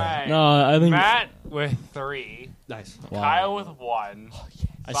okay. Alright. No, I think Matt with 3, Nice. Wow. Kyle with 1,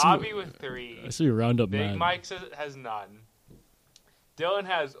 I Bobby see, with 3, I see you round up Big Matt. Mike has none. Dylan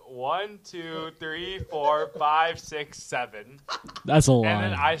has 1, 2, 3, 4, 5, 6, 7. That's a And lie.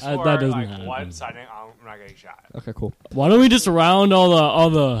 then I swore that doesn't like happen. one signing I'm not getting shot. Okay, cool. Why don't we just round all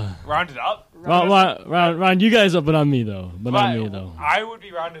the Round it up. round you guys up, but not me though. But not me though. I would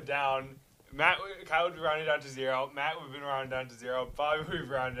be rounded down. Kyle would be rounded down to 0. Matt would be rounded down to 0. Bobby would be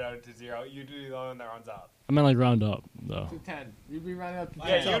rounded down to 0. You'd be the one that rounds up. I meant like round up though. To 10. You'd be running up to 10.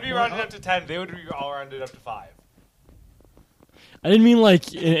 Yeah, you'd be rounded up to 10. They would be all rounded up to 5. I didn't mean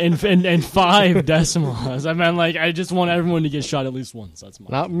like in 5 decimals. I meant like I just want everyone to get shot at least once. That's my.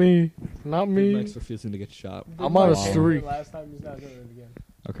 Not me. Not me. Mike's refusing to get shot. I'm on a Wow. streak. Last time he's not doing it again.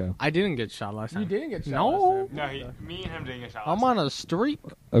 Okay. I didn't get shot last You time. didn't get shot No. last time. No, me and him didn't get shot. I'm on a streak.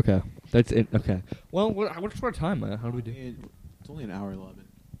 Okay. That's it. Okay. Well, what's our time, man? How do we do? It's only an hour 11.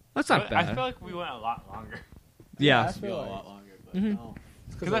 That's I not bad. feel like we went a lot longer. yeah. I It's feel a like lot longer, but Mhm. no.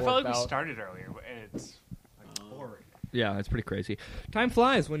 Because I felt like we started earlier, and it's Yeah, it's pretty crazy. Time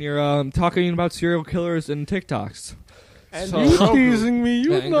flies when you're talking about serial killers and TikToks. And So- You Grogu. teasing me,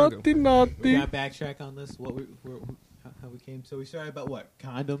 you Yeah, and naughty, We naughty. got backtrack on this. How we came. So we started about what?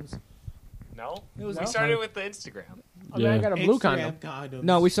 Condoms. no. It was We started with the Instagram. I mean, I got a blue Instagram condom. condoms.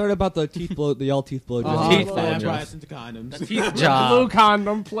 No, we started about the teeth blow, the all teeth blow. Oh, Teeth blowjobs. That blowjobs. brought into condoms. Teeth Blue job.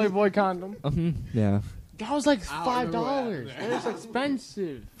 condom, Playboy condom. Yeah. That was like I don't remember $5. what It was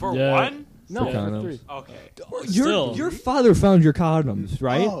expensive. For Yeah. one? No, For for condoms. 3. Okay. Your Still. your father found your condoms,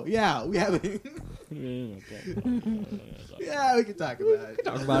 right? Oh yeah, we have it. Yeah, we can talk about it.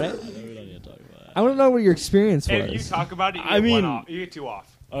 Talk about it. We don't need to talk about it. I want to know what your experience was. If you talk about it, you I get mean- one off. You get 2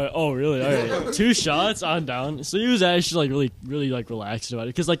 off. Oh really? All right. 2 shots on down. So he was actually like really like relaxed about it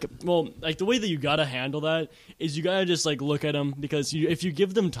because like the way that you gotta handle that is you gotta just like look at them because if you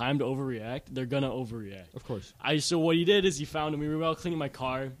give them time to overreact, they're gonna overreact. Of course. So what he did is he found him. We were out cleaning my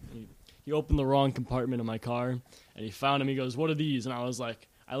car. He opened the wrong compartment of my car and he found him. He goes, "What are these?" And I was like,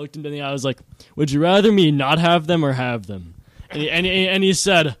 I looked him in the eye. I was like, "Would you rather me not have them or have them?" And he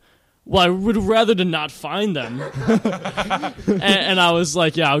said, "Well, I would rather to not find them." and I was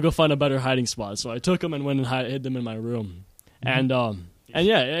like, "Yeah, I'll go find a better hiding spot." So I took them and went and hid them in my room. And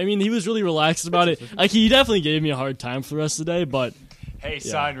yeah, I mean, he was really relaxed about it. Like, he definitely gave me a hard time for the rest of the day, but Hey,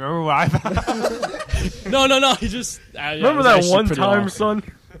 son, remember what I found? no, he just yeah, Remember it was that actually one pretty time, awful. son?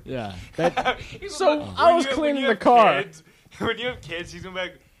 Yeah, So I was cleaning the car. When you have kids, he's gonna be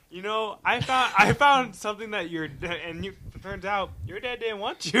like, you know, I found something that and it turns out your dad didn't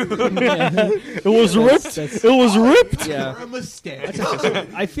want you. It was ripped. It was ripped. Yeah. From a stand.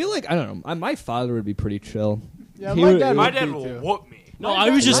 I feel like, I don't know, my father would be pretty chill. Yeah, He my would- dad. My would dad be will too. whoop me. no, My I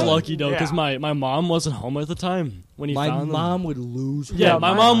was dad- just my- lucky though because Yeah. my mom wasn't home at the time when he My found them. mom would lose. Yeah, her my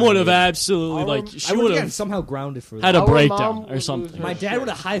mind. mom would have absolutely Our- like I she would would have gotten have somehow grounded for had that. a Our breakdown mom or would something. lose her My dad would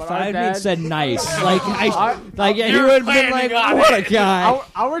have high But our fived me and dad- said nice. Like I- he You're would have been like, planning on what a it. guy.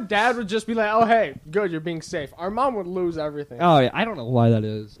 Our dad would just be like, "Oh, hey, good, you're being safe." Our mom would lose everything. Oh yeah, I don't know why that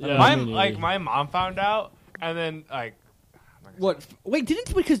is. Yeah. My mom found out, and then like What? Wait,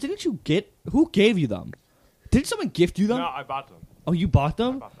 didn't you get? Who gave you them? Didn't someone gift you them? no, I bought them. Oh, you bought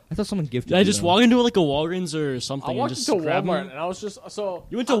them? bought them. I thought someone gifted. Did I you just them. walk into like a Walgreens or something I and walked just into grab Walmart them? and I was just so.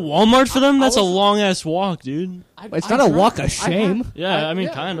 You went to Walmart for them? That's a was- long ass walk, dude. It's not a walk of shame. Yeah, I mean,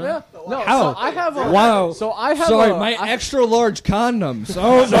 kind of. Yeah. No, How? So I have a. Wow. So I have Sorry, a. my I- extra large condoms. Oh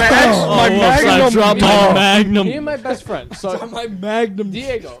no. Oh, whoops, I dropped my Magnum. Me and my best friend. So my Magnum.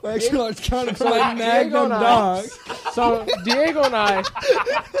 Diego. My extra large condoms. So My Diego Magnum and I- dog. So Diego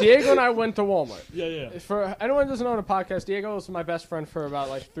and I went to Walmart. Yeah. For anyone who doesn't know the podcast, Diego was my best friend for about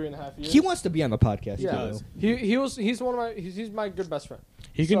like 3.5 years. He wants to be on the podcast. Yeah, too. he's one of my he's my good best friend.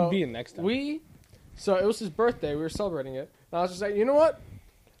 He can So be in next time. So it was his birthday. We were celebrating it. And I was just like, you know what?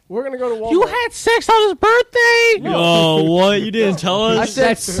 We're gonna go to Walmart. You had sex on his birthday. Yo, what? You didn't tell I us? said-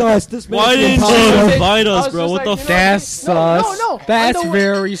 That's sus. This Why man's didn't impossible. you I invite was us, just bro? What like, the you know, f? That's no, sus. no, That's I know what-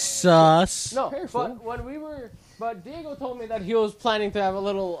 very sus. No, but when we were, but Diego told me that he was planning to have a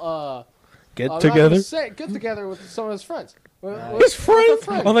little Get I'm not together. gonna say, get together with some of his friends. His friends.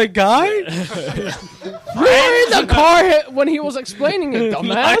 Oh, the guy. You were in the car when he was explaining it,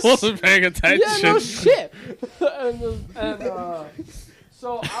 dumbass. I wasn't paying attention. Yeah, no shit.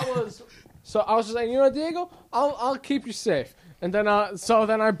 So I was just like, you know what, Diego, I'll keep you safe. And then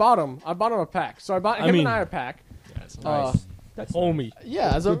I bought him a pack. So I bought him mean- and I a pack. That's Homie.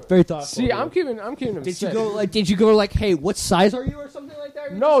 Yeah, as a Very thoughtful. see, I'm keeping him Did you safe. go like? Did you go like? Hey, what size are you, or something like that? Or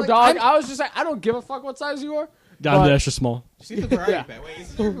you're No, just dog. like, I was just like, I don't give a fuck what size you are. Got But- the extra small. See the variety Yeah. pack. Wait,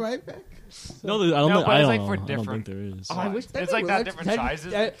 is there a variety pack? No, I don't. No, think, but I it's don't like know. for I don't think different- there is. I wish that It's they like were. that That's- different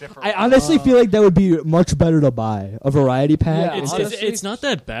sizes. different I honestly feel like that would be much better to buy a variety pack. Yeah, It's, honestly- it's not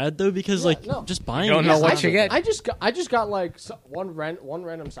that bad though because Yeah, like no. just buying. You don't it know is what not you that get. bad. I just got like one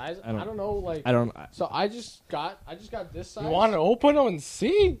random size. I don't know like. I don't. So I just got this size. You want to open them and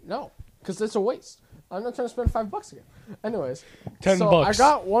see? No, because it's a waste. I'm not trying to spend $5 again. Anyways, $10. So I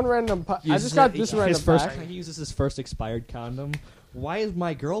got one random. I just got this random pack. He uses his first expired condom. Why is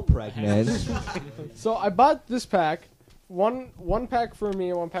my girl pregnant? So I bought this pack. One pack for me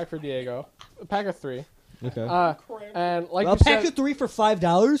and one pack for Diego. A pack of 3. Okay. And like A you pack said, of 3 for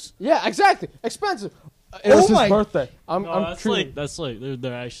 $5. yeah, exactly, expensive. It Oh was his my- birthday. I'm that's treating. like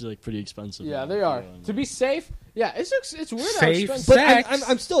they're actually like pretty expensive. Yeah, now. they are. To be safe, yeah, it's weird how Safe expensive. But Sex.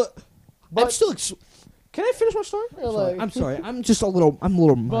 I'm still. I'm But- still. Can I finish my story? Or, like- I'm sorry. I'm just a little. I'm a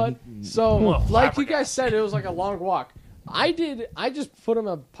little. But so, like you guys said, it was like a long walk. I just put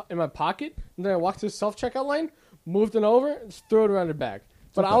them in my pocket, and then I walked to the self checkout line, moved it over, and just threw it around the bag.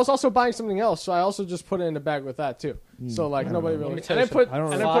 But I was also buying something else, so I also just put it in the bag with that too. So like nobody really. me tell And you I put something. I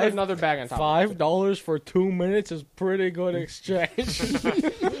don't and know. I put another bag on top. $5 for 2 minutes is pretty good exchange.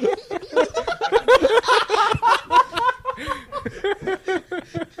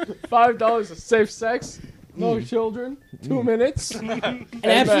 $5 of safe sex, no children, 2 minutes. An absolute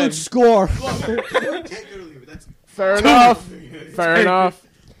Amen. score. Can't go to leave it. That's Fair enough. Fair enough.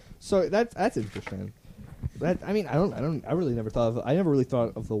 So that's interesting. I mean, I really never thought of. I never really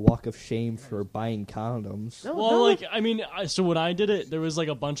thought of the walk of shame for buying condoms. Well, like, I mean, so when I did it, there was like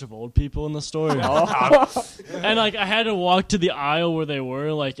a bunch of old people in the store, and like I had to walk to the aisle where they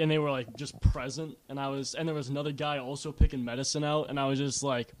were, like, and they were like just present, and there was another guy also picking medicine out, and I was just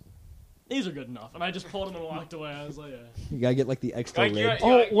like, these are good enough, and I just pulled them and walked away. I was like, yeah. You gotta get like the extra Like,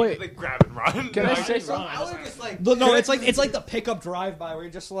 lid. wait. Like, grab and run. Can I say Right. something? I would just like. No, it's like the pickup drive-by where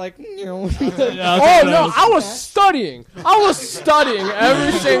you're just like, you know. Yeah, Oh no, I was studying. I was studying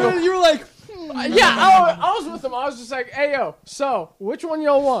every single. You were like, Yeah, I was with them. I was just like, "Hey yo, so which one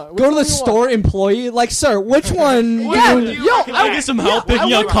y'all want?" Which go to one the you want?" store employee, like, sir, which one? Yeah, you- yo, Can I get some help I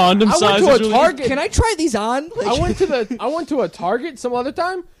picking went- out condom I went sizes? to a really? Target. Can I try these on? Like, I went to a Target some other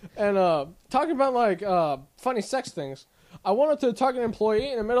time and talking about like funny sex things. I went up to a Target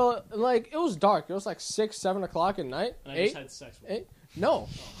employee in the middle, like it was dark. It was like 6, 7 o'clock at night. And I 8. just had sex with 8. No,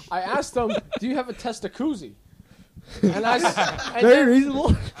 I asked them, "Do you have a testacuzzi?" And I and very then- reasonable.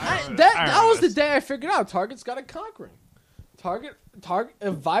 that was the day I figured out Target's got a cock ring. Target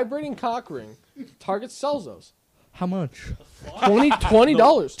a vibrating cock ring. Target sells those. How much? $20.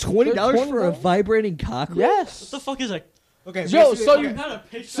 $20 for a $20? vibrating cock ring? Yes. What the fuck is that? Okay, Yo, basically- so okay. you Had a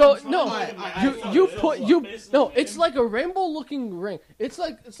picture so in front no, of me. it's like a rainbow looking ring. It's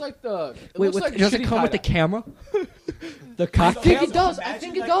like the. It Wait, looks like does it shitty come with the tie-dye. camera? The I cock think cam? it does. I Imagine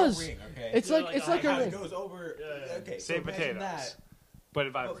think it like does. A ring, okay? It's like a How ring. it goes over. Okay, so Save imagine potatoes. that, But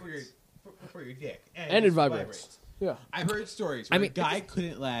it but for your vibrates. for your dick, And it just vibrates. Yeah. I've heard stories. I Where mean, a guy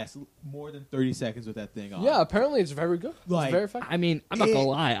couldn't last more than 30 seconds with that thing on. Yeah. Apparently, it's very good. Like, it's very effective. I mean, I'm not gonna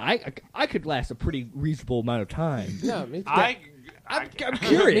lie. I could last a pretty reasonable amount of time. Yeah, me too. I'm me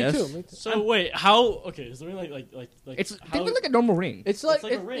curious. too. Me too. So wait, how? Okay, is there like It's how, think of it like a normal ring. It's like,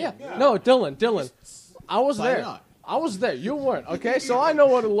 like a ring. Yeah. Yeah. No, Dylan. I was Slide it there. on. I was there. You weren't. Okay, so I know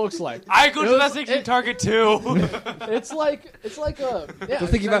what it looks like. I go It to was- that section it- Target too. It's like a. Yeah. So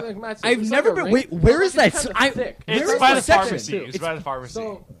thinking exactly about- like Matt said. I've It's never like a been. ring, Wait, where but is it's that? kinda thick. Where It's is by the the section? pharmacy. It's by the pharmacy.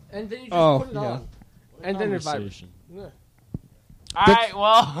 So and then you just Oh, put it yeah. on, and then it vibrates. Conversation. Yeah. Alright,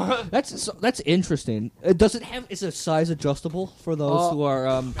 well. That's interesting. Does it have? Is it size adjustable for those who are?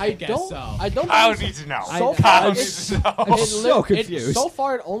 I guess don't. so. I don't. I don't believe need to know. So I far, don't need it's- to know. I'm so It, confused. so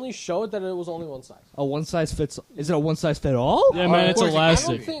far, it only showed that it was only one size. A one size fits. Is it a one size fit all? Yeah, man, it's course it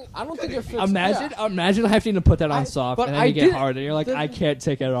elastic. I don't think it fits. Imagine, yeah. imagine having to put that on I- soft, but and then I you get did- hard, and you're like, the- I can't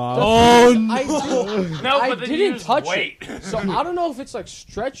take it off. Oh no! I did, No, I but then you didn't just touch wait. it, so I don't know if it's like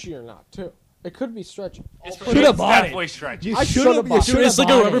stretchy or not. Too. It could be stretchy. Should have bought it. definitely stretchy. You I should should've have. bought it. It's like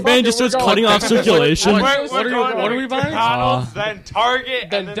a rubber band just starts cutting off circulation. What We're going what are we to buying? McDonald's, then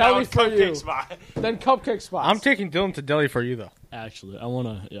Target, Then and then deli now for Cupcake you. Spot. Then cupcake spots. I'm taking Dylan to deli for you though. Actually, I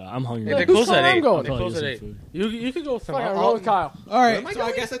wanna. Yeah, I'm hungry. Yeah, They who's close at car I'm 8. going? They Probably close at get 8. some food. You can go with him. Fuck, I'm I'll- rolling with Kyle. All right, Am I so I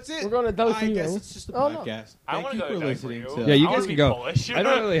going? guess that's it. We're going to deli for I you. guess it's just a Oh, no. podcast. I Thank want to you go for to deli listening. for to- you. Yeah, you I guys wanna can be go. Polish. I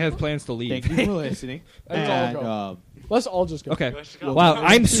don't really have plans to leave. Thank you for listening. Let's all and go. Let's all just go. Okay. Let's go. Wow,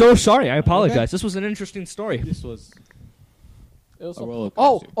 I'm so sorry. I apologize. This was an interesting story. this was It was a roller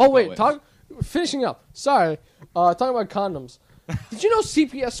oh, coaster. oh wait. Go away. Finishing up. Sorry. Talking about condoms. Did you know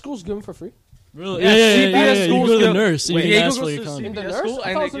CPS schools give them for free? Really? Yeah, Yeah. CPS You schools go to the give- nurse. And Wait, you can Diego ask for goes your to condom. In the CPS nurse? school I and thought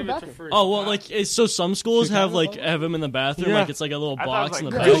they it was in give the it for bathroom. free. Oh well, like so some schools have like have them in the bathroom, Yeah. like it's like a little I thought it box was in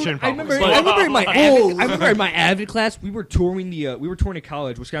the like bathroom. Christian I remember. public I remember in my school. I remember in my Avid class, we were touring a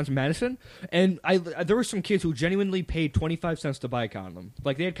college, Wisconsin Madison, and there were some kids who genuinely paid 25 cents to buy a condom.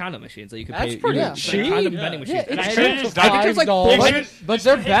 Like they had condom machines that you could That's pay. pretty like, cheap. Condom Yeah. vending Yeah, machines. And it's I cheap. had- Just I think it was like $5. $5. But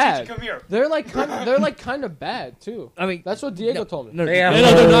they're Hey, bad. come here. They're like kind of bad too. I mean, That's what Diego told me. no, They have Yeah,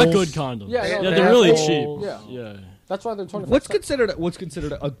 no, they're not holes. good condoms. Yeah, no, they're they have really holes. cheap. Yeah. Yeah. That's why they're 25 what's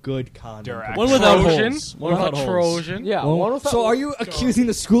considered a good condom? Durac. One without Trojan. holes. What about holes. Trojan? Yeah. Well, one without, so are you accusing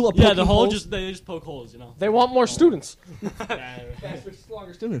the school of Yeah, poking the hole holes? they just poke holes, you know. They want more students.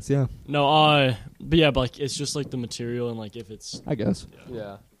 Stronger students, yeah, No, but yeah, but like it's just like the material and like if it's I guess.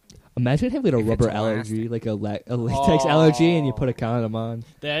 Yeah. Imagine having a rubber allergy, like a latex allergy, and you put a condom on.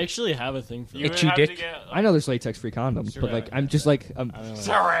 they actually have a thing for You that. would Itchy have dick. to get I know there's latex-free condoms, but like I'm just like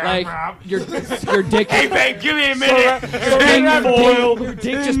Saran like wrap. your dick. Hey, babe, give me a minute. Your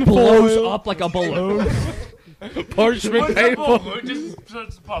dick just blows up like a balloon. Parchment What's paper. a balloon?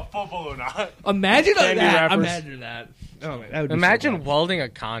 Just put a full balloon on. Imagine Candy that. wrappers. Imagine that. Oh, man, that would be so Imagine fun. welding a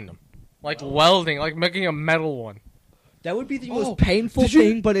condom. Like welding, like making a metal one. That would be the Oh, most painful did you-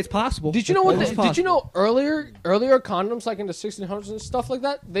 thing, but it's possible. Did you know what? It's Did possible. you know earlier condoms like in the 1600s and stuff like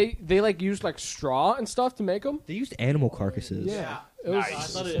that? They like used like straw and stuff to make them. They used animal carcasses. Yeah. It was, I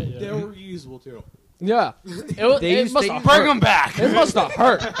Nice. thought it, They yeah. were reusable too. Yeah. They It must used- have Bring hurt. them back. It must have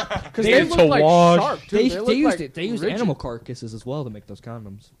hurt because They they used look to like wash. sharp too. They look used like it. They used rigid. animal carcasses as well to make those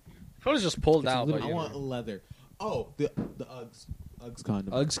condoms. It was just pulled out. literally- But, I you want know. leather. Oh, the Uggs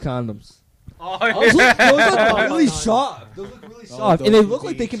condom. Uggs condoms. Oh, Those look Oh, really no. soft. Those look really Oh, soft, and those they look would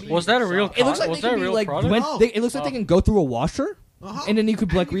like be they can be. Was that a real? It looks like was they that can a be real like. product? When, No. it looks like they can go through a washer, Uh-huh. and then you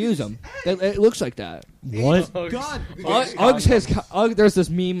could like reuse them. It looks like that. What? Oh, God. Uggs has. There's this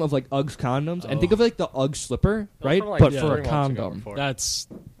meme of like Uggs condoms, and think of like the Ugg slipper, That was right? from, like, But yeah, for a 3 months ago condom. before. That's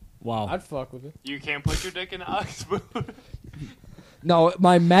wow. I'd fuck with it. You can't put your dick in an Uggs boot. No,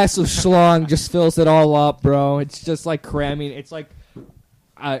 my massive schlong just fills it all up, bro. It's just like cramming. It's like,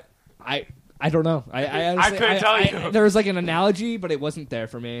 I don't know. I honestly, couldn't tell you. There was like an analogy, but it wasn't there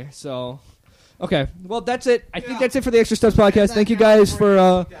for me. So, okay. Well, that's it. I think that's it for the Extra Steps podcast. Thank you guys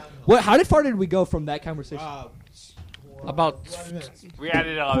for. What? How far did we go from that conversation? About 11 minutes. We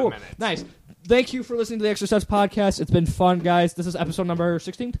added 11 Cool. minutes. Nice. Thank you for listening to the Extra Steps podcast. It's been fun, guys. This is episode number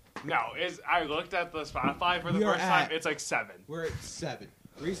 16. No, I looked at the Spotify for the We are first time. at- It's like 7. We're at 7.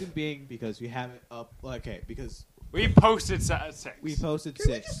 Reason being because we haven't up. Okay, because We posted 6. we posted Can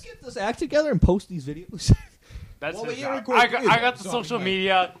we 6. just get this act together and post these videos? That's Well, his we job. record I got videos, the so social I'm like-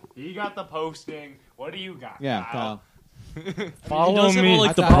 media. You got the posting. What do you got? Yeah, Kyle? Kyle. follow he does have me. all,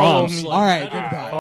 like the I thought- prompts. Follow me. like- All right, All right. goodbye.